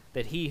house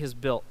that he has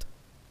built.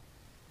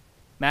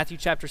 Matthew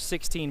chapter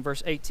 16,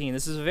 verse 18.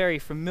 This is a very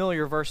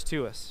familiar verse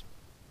to us,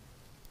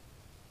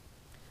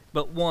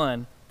 but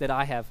one that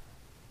I have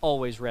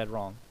always read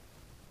wrong.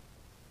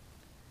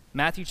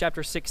 Matthew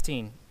chapter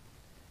 16,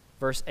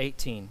 verse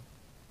 18.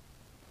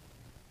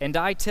 And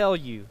I tell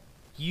you,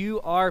 you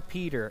are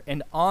Peter,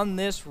 and on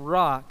this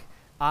rock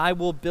I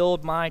will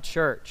build my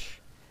church,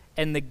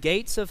 and the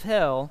gates of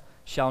hell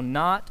shall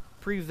not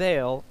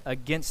prevail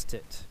against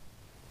it.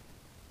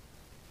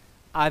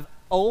 I've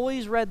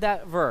always read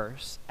that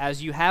verse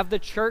as you have the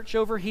church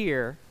over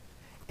here,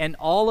 and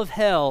all of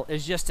hell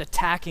is just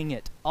attacking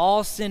it.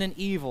 All sin and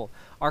evil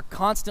are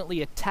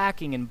constantly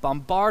attacking and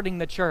bombarding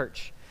the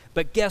church.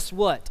 But guess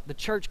what? The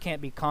church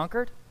can't be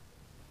conquered.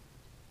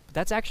 But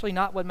that's actually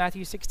not what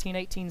Matthew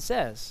 16:18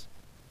 says.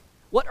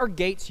 What are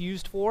gates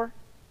used for?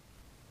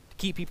 To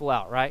keep people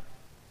out, right?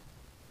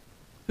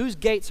 Whose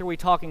gates are we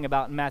talking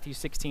about in Matthew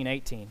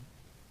 16:18?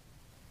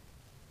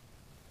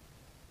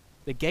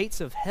 The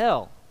gates of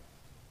hell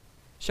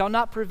shall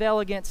not prevail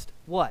against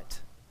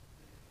what?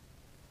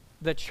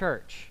 The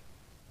church.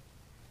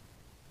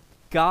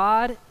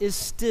 God is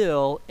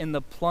still in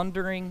the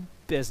plundering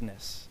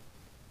business.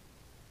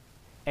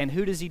 And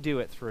who does he do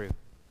it through?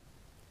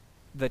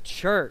 The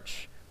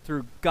church,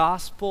 through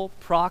gospel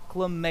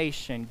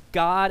proclamation.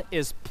 God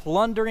is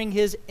plundering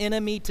his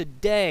enemy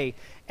today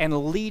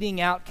and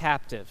leading out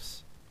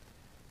captives.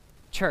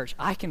 Church,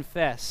 I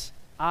confess,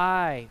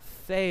 I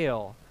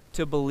fail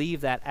to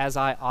believe that as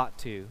I ought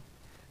to.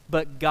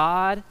 But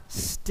God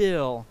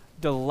still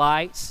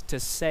delights to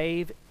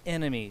save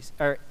enemies,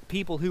 or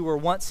people who were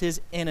once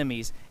his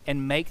enemies,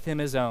 and make them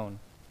his own.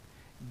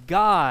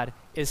 God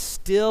is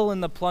still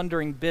in the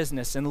plundering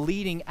business and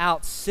leading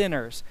out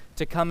sinners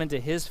to come into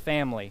his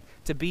family,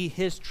 to be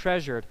his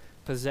treasured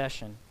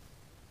possession.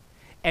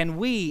 And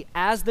we,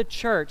 as the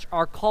church,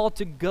 are called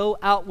to go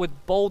out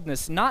with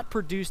boldness, not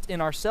produced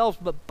in ourselves,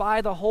 but by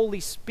the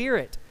Holy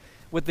Spirit,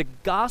 with the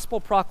gospel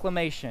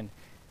proclamation,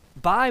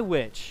 by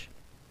which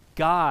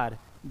God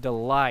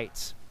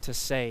delights to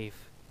save.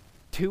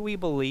 Do we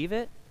believe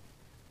it?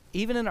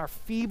 Even in our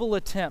feeble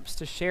attempts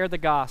to share the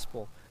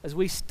gospel, as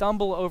we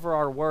stumble over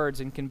our words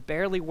and can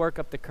barely work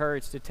up the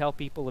courage to tell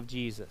people of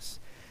Jesus,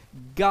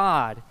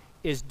 God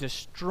is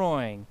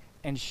destroying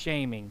and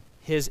shaming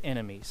his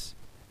enemies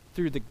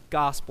through the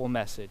gospel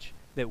message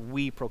that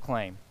we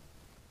proclaim.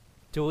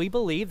 Do we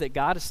believe that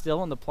God is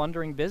still in the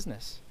plundering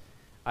business?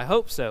 I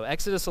hope so.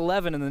 Exodus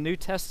 11 in the New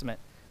Testament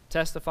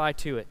testify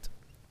to it.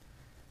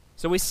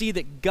 So we see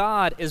that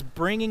God is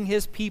bringing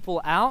his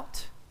people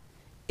out.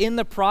 In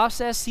the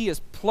process, he is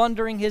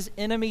plundering his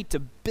enemy to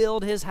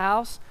build his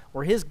house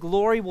where his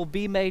glory will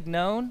be made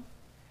known.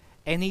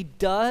 And he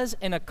does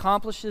and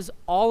accomplishes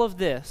all of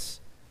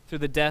this through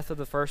the death of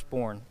the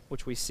firstborn,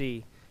 which we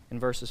see in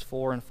verses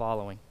 4 and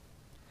following.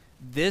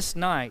 This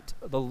night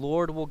the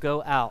Lord will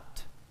go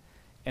out,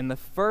 and the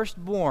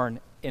firstborn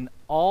in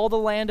all the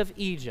land of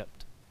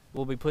Egypt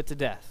will be put to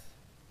death.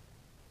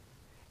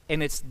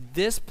 And it's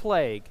this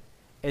plague,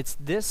 it's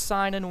this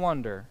sign and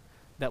wonder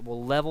that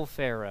will level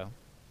Pharaoh.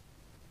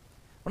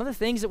 One of the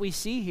things that we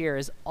see here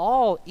is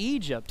all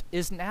Egypt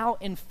is now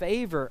in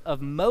favor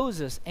of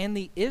Moses and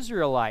the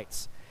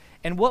Israelites.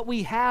 And what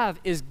we have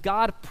is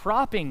God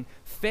propping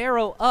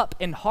Pharaoh up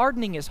and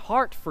hardening his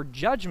heart for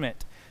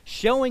judgment,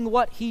 showing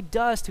what he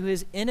does to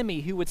his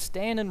enemy who would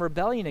stand in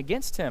rebellion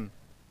against him.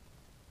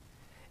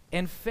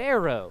 And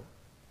Pharaoh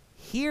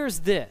hears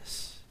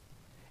this,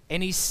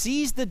 and he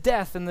sees the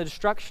death and the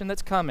destruction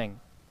that's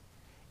coming,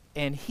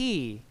 and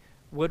he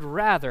would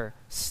rather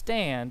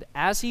stand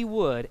as he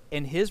would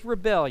in his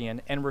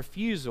rebellion and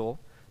refusal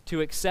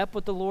to accept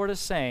what the Lord is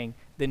saying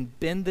than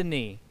bend the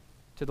knee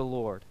to the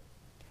Lord.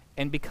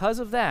 And because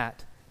of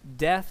that,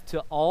 death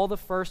to all the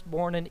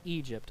firstborn in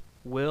Egypt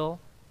will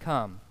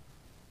come.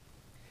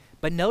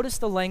 But notice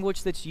the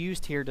language that's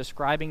used here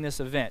describing this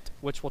event,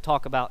 which we'll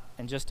talk about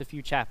in just a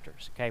few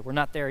chapters. Okay, we're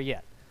not there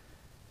yet.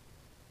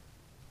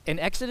 In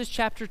Exodus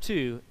chapter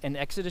 2 and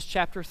Exodus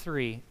chapter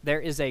 3, there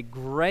is a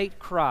great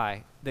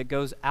cry that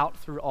goes out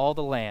through all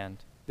the land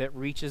that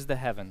reaches the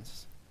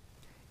heavens.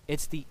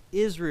 It's the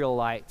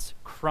Israelites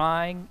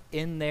crying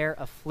in their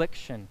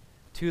affliction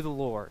to the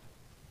Lord.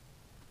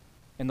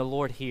 And the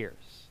Lord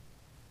hears,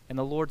 and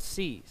the Lord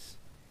sees,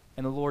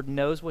 and the Lord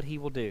knows what he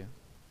will do.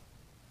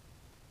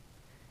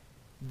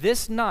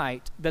 This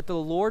night that the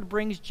Lord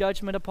brings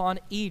judgment upon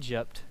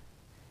Egypt,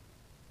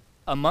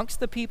 amongst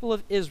the people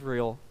of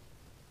Israel,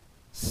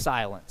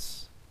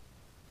 silence.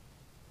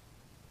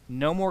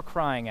 No more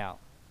crying out.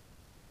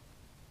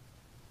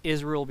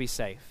 Israel will be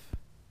safe.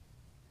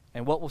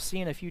 And what we'll see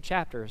in a few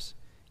chapters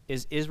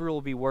is Israel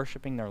will be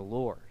worshiping their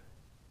Lord.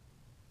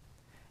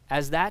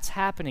 As that's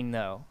happening,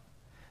 though,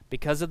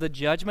 because of the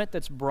judgment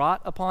that's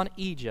brought upon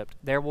Egypt,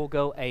 there will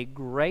go a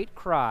great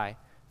cry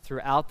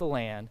throughout the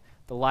land,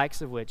 the likes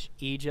of which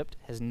Egypt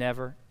has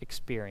never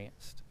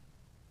experienced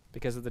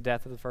because of the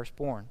death of the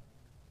firstborn.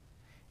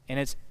 And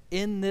it's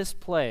in this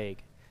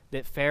plague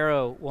that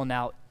Pharaoh will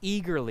now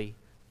eagerly,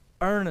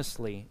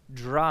 earnestly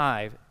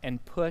drive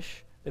and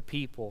push the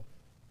people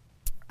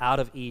out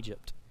of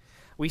Egypt.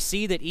 We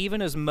see that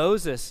even as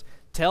Moses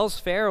tells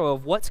Pharaoh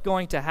of what's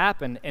going to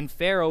happen and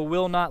Pharaoh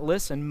will not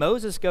listen,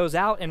 Moses goes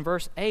out in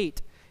verse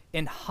 8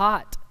 in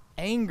hot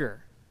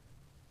anger.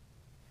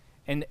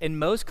 And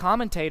most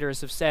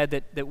commentators have said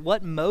that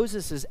what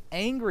Moses is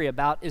angry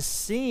about is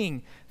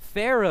seeing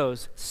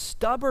Pharaoh's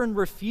stubborn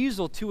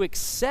refusal to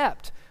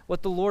accept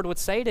what the Lord would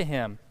say to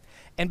him.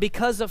 And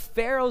because of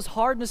Pharaoh's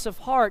hardness of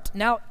heart,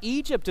 now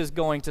Egypt is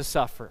going to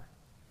suffer.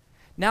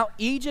 Now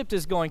Egypt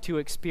is going to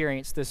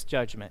experience this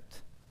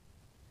judgment.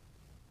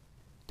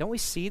 Don't we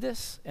see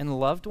this in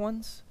loved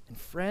ones and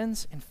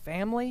friends and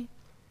family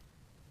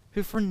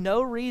who, for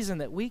no reason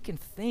that we can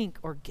think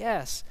or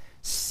guess,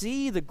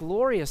 see the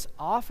glorious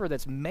offer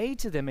that's made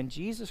to them in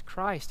Jesus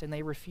Christ, and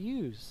they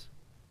refuse?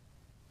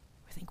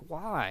 We think,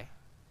 why?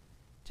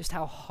 Just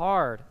how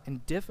hard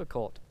and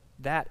difficult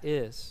that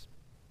is.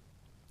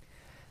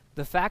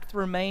 The fact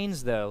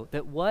remains, though,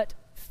 that what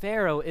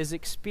Pharaoh is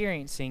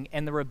experiencing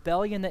and the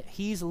rebellion that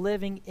he's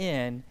living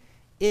in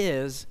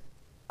is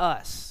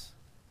us,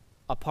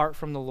 apart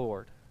from the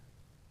Lord.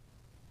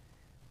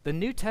 The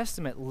New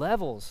Testament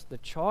levels the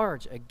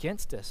charge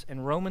against us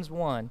in Romans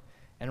 1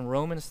 and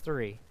Romans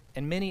 3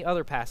 and many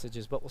other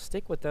passages, but we'll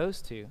stick with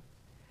those two.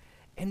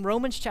 In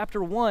Romans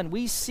chapter 1,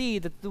 we see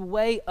that the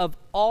way of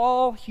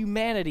all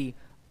humanity,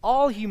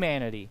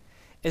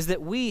 is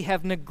that we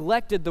have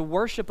neglected the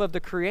worship of the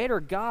Creator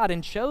God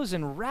and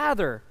chosen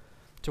rather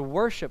to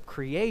worship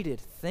created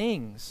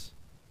things.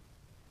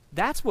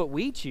 That's what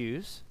we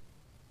choose.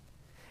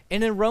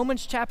 And in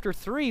Romans chapter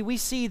 3, we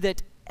see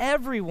that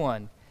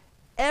everyone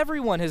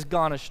has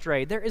gone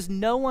astray. There is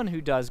no one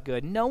who does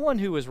good, no one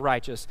who is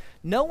righteous.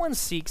 No one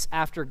seeks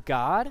after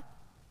God.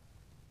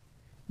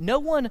 No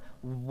one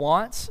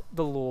wants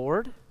the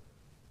Lord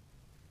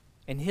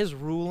and his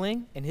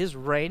ruling and his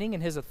reigning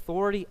and his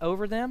authority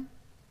over them.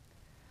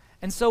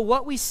 And so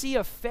what we see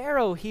of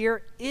Pharaoh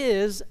here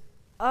is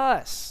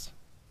us,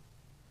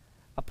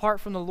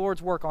 apart from the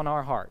Lord's work on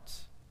our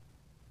hearts.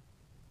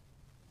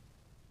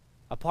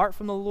 Apart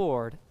from the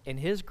Lord in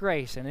his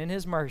grace and in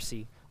his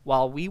mercy,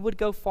 while we would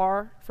go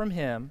far from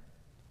him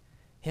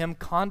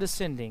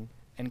condescending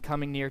and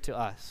coming near to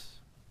us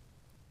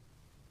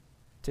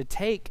to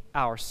take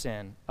our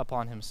sin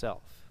upon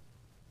himself.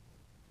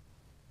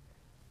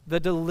 The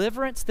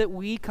deliverance that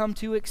we come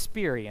to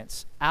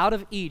experience out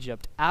of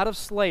Egypt, out of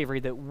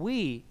slavery that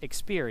we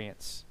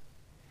experience,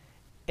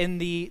 in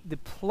the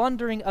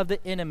plundering of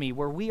the enemy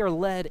where we are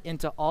led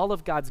into all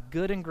of God's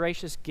good and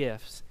gracious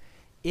gifts,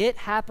 it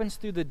happens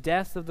through the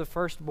death of the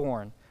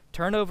firstborn.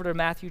 Turn over to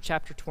Matthew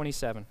chapter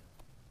 27.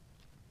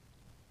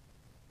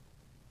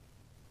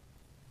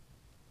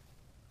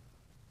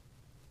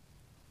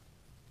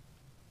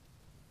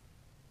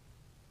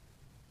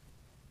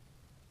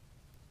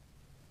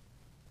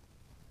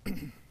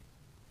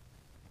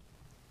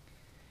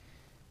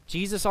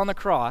 Jesus on the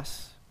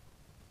cross,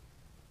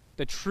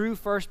 the true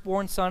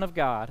firstborn Son of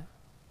God,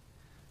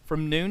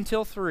 from noon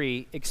till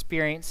 3,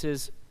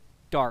 experiences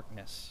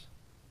darkness,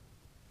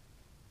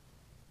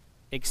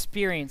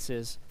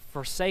 experiences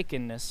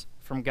forsakenness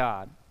from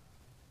God.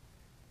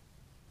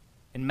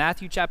 In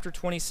Matthew chapter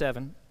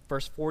 27,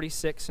 verse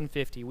 46 and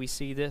 50, we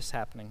see this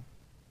happening.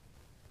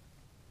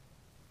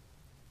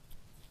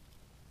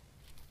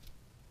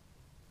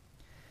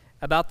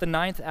 About the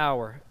 9th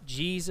hour,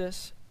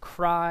 Jesus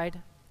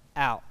cried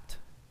out.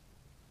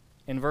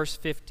 In verse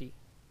 50,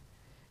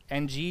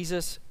 and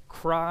Jesus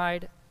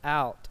cried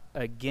out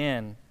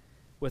again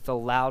with a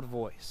loud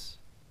voice.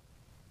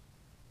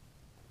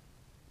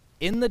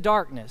 In the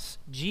darkness,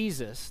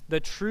 Jesus,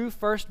 the true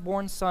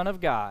firstborn Son of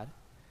God,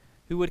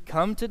 who would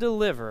come to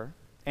deliver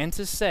and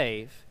to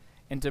save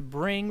and to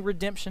bring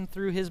redemption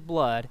through his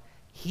blood,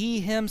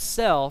 he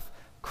himself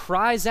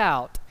cries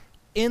out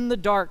in the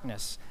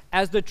darkness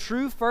as the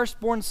true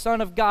firstborn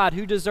Son of God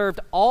who deserved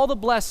all the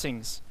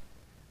blessings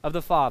of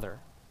the Father.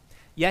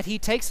 Yet he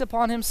takes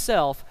upon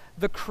himself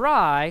the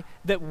cry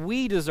that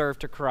we deserve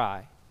to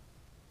cry.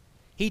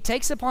 He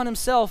takes upon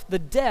himself the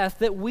death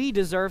that we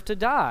deserve to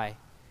die.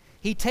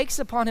 He takes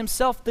upon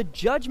himself the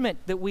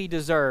judgment that we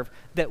deserve,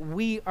 that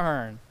we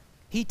earn.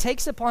 He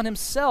takes upon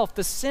himself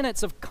the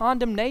sentence of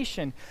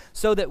condemnation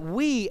so that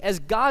we, as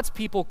God's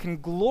people, can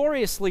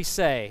gloriously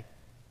say,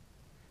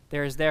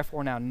 there is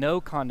therefore now no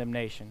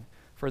condemnation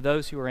for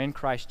those who are in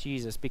Christ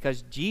Jesus,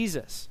 because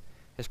Jesus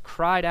has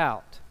cried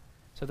out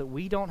so that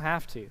we don't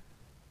have to,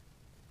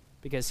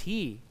 because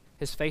he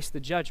has faced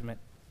the judgment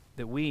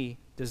that we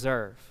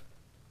deserve.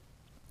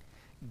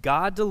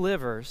 God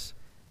delivers,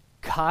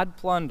 God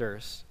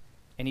plunders,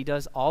 and he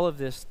does all of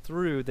this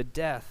through the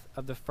death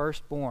of the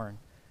firstborn.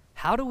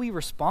 How do we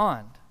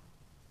respond?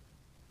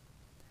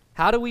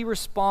 How do we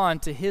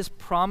respond to his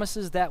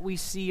promises that we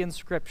see in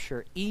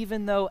Scripture,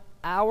 even though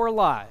our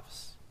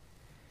lives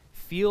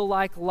feel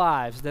like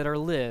lives that are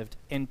lived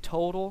in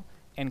total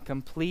and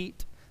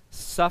complete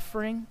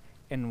suffering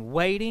and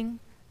waiting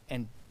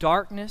and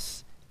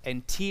darkness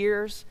and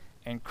tears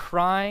and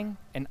crying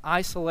and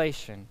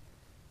isolation?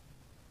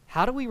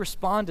 How do we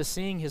respond to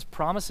seeing his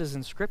promises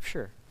in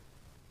Scripture?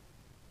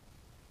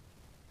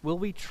 Will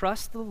we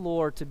trust the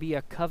Lord to be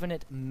a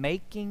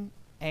covenant-making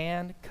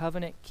and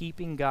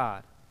covenant-keeping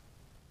God?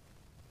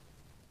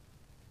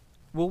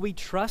 Will we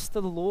trust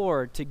the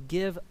Lord to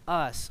give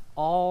us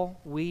all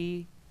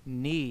we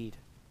need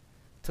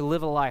to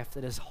live a life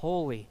that is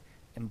holy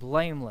and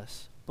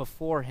blameless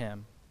before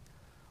Him?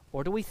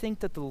 Or do we think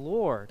that the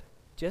Lord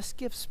just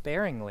gives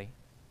sparingly,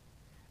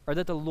 or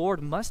that the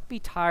Lord must be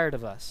tired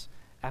of us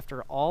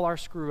after all our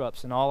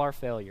screw-ups and all our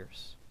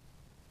failures?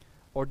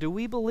 Or do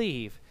we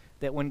believe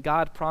that when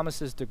God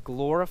promises to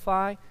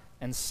glorify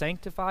and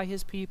sanctify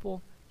His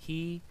people,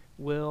 He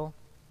will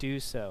do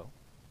so?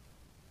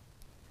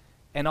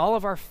 And all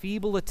of our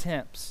feeble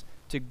attempts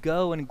to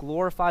go and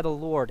glorify the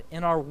Lord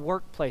in our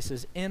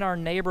workplaces, in our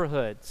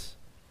neighborhoods,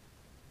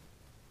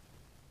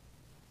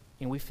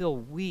 and we feel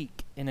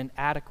weak and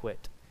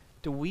inadequate,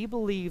 do we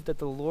believe that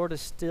the Lord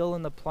is still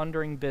in the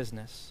plundering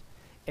business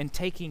and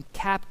taking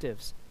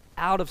captives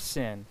out of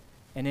sin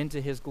and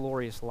into His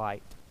glorious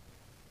light?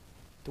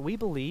 Do we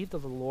believe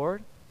that the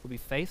Lord will be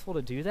faithful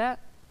to do that?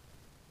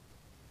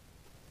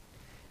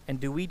 And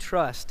do we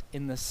trust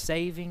in the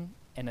saving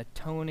and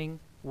atoning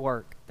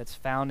work that's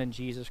found in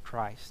Jesus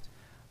Christ,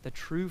 the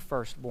true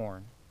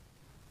firstborn?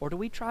 Or do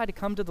we try to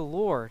come to the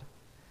Lord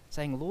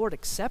saying, Lord,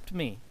 accept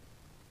me.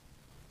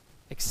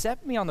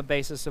 Accept me on the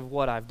basis of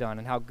what I've done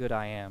and how good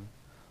I am.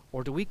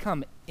 Or do we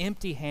come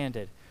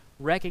empty-handed,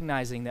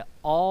 recognizing that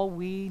all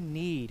we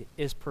need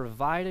is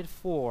provided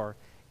for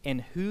in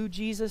who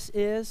Jesus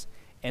is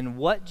and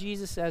what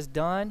Jesus has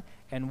done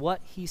and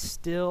what He's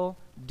still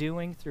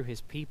doing through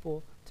His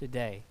people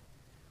today?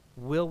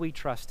 Will we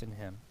trust in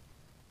Him?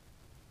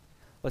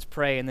 Let's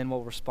pray, and then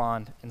we'll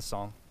respond in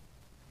song.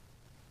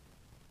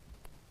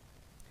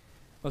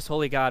 Most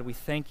holy God, we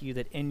thank You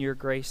that in Your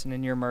grace and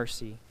in Your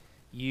mercy,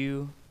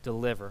 You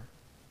deliver.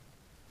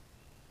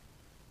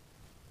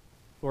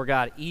 Lord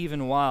God,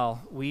 even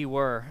while we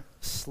were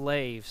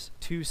slaves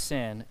to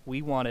sin,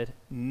 we wanted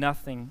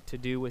nothing to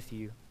do with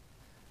You,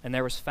 and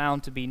there was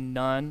found to be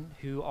none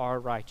who are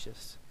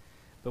righteous.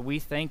 But we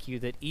thank You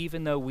that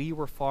even though we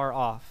were far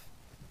off,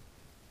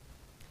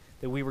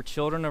 that we were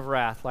children of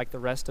wrath like the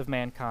rest of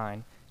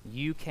mankind,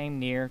 You came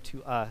near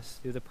to us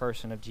through the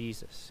person of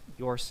Jesus,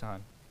 Your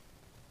Son.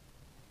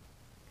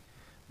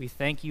 We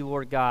thank You,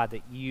 Lord God,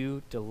 that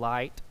You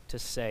delight to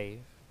save,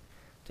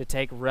 to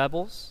take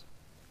rebels,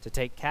 to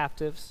take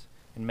captives,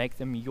 and make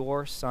them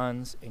Your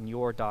sons and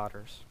Your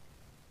daughters.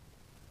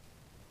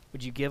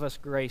 Would You give us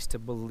grace to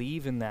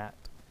believe in that,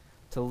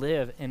 to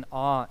live in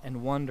awe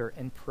and wonder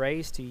and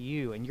praise to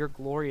You and Your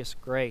glorious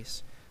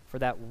grace for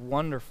that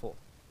wonderful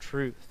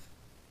truth.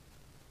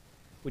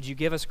 Would You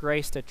give us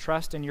grace to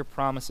trust in Your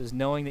promises,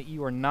 knowing that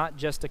You are not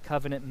just a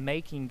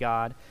covenant-making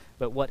God,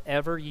 but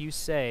whatever You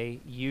say,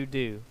 You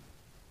do.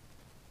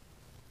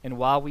 And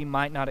while we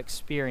might not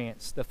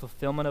experience the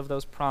fulfillment of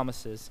those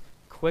promises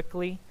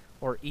quickly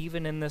or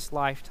even in this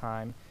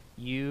lifetime,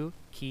 You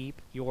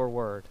keep Your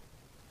word.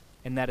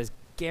 And that is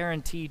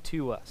guaranteed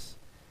to us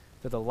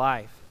through the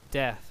life,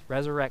 death,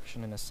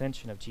 resurrection, and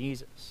ascension of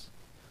Jesus.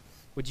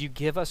 Would You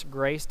give us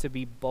grace to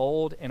be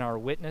bold in our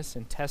witness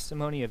and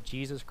testimony of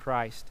Jesus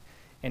Christ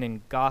and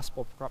in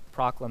gospel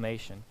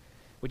proclamation?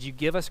 Would You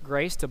give us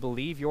grace to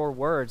believe Your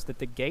words that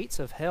the gates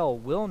of hell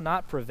will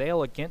not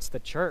prevail against the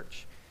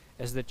church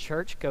as the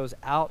church goes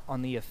out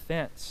on the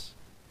offense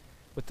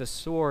with the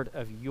sword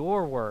of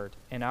Your word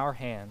in our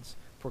hands,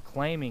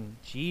 proclaiming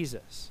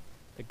Jesus,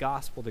 the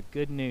gospel, the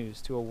good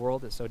news to a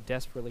world that so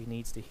desperately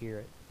needs to hear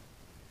it?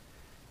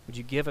 Would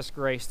You give us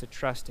grace to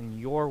trust in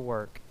Your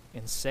work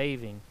in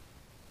saving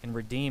and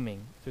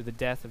redeeming through the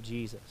death of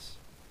Jesus?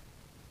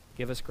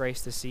 Give us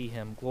grace to see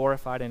Him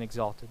glorified and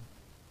exalted.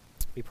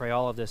 We pray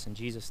all of this in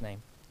Jesus'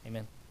 name.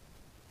 Amen.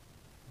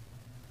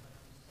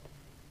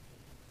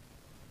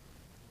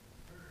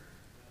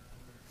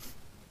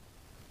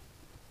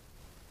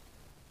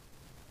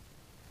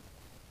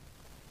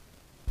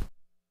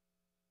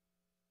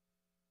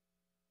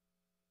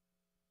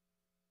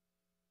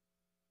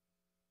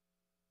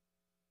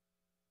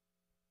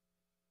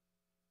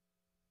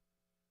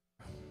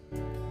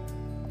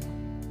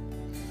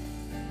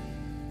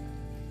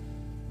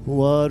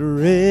 What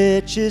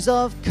riches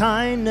of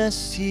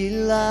kindness He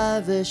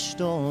lavished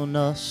on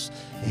us.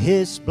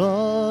 His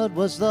blood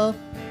was the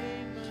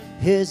payment,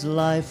 His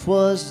life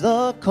was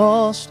the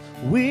cost.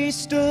 We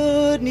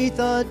stood 'neath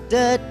a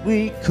debt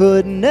we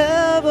could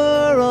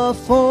never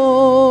afford.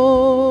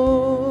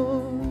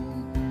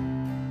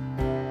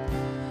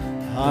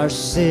 Our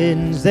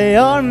sins, they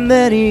are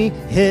many,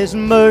 His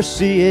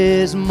mercy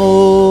is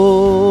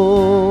more.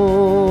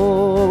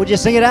 Would you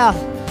sing it out?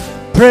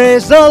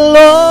 Praise the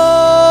Lord,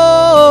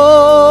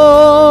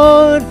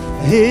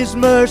 His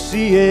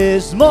mercy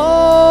is more.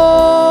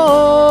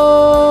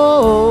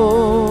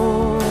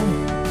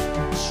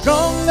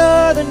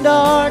 Stronger than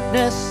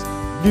darkness,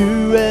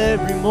 new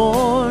every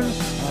morn.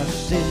 Our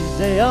sins,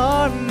 they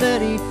are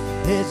many,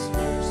 His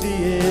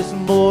mercy is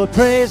more.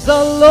 Praise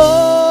the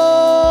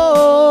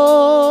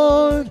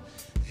Lord,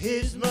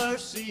 His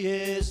mercy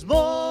is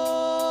more.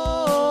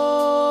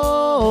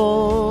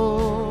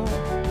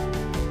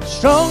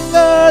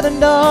 Stronger than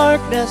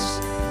darkness,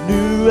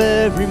 new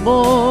every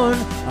morn.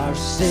 Our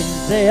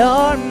sins, they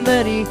are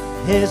many,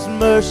 His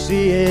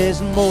mercy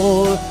is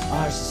more.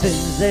 Our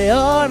sins, they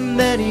are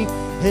many,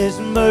 His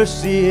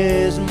mercy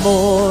is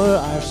more.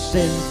 Our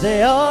sins,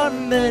 they are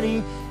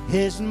many,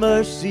 His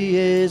mercy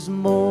is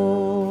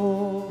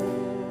more.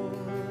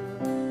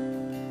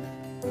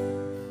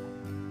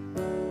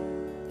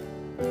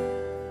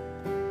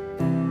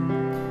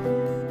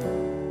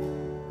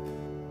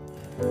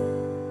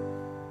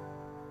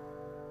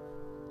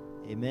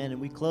 Amen.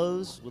 And we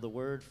close with a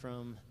word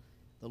from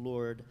the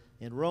Lord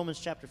in Romans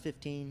chapter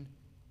 15,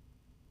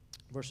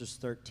 verses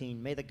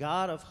 13. May the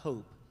God of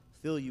hope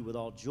fill you with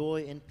all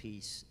joy and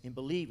peace in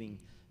believing,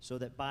 so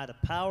that by the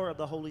power of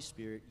the Holy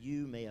Spirit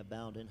you may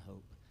abound in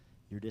hope.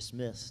 You're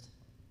dismissed.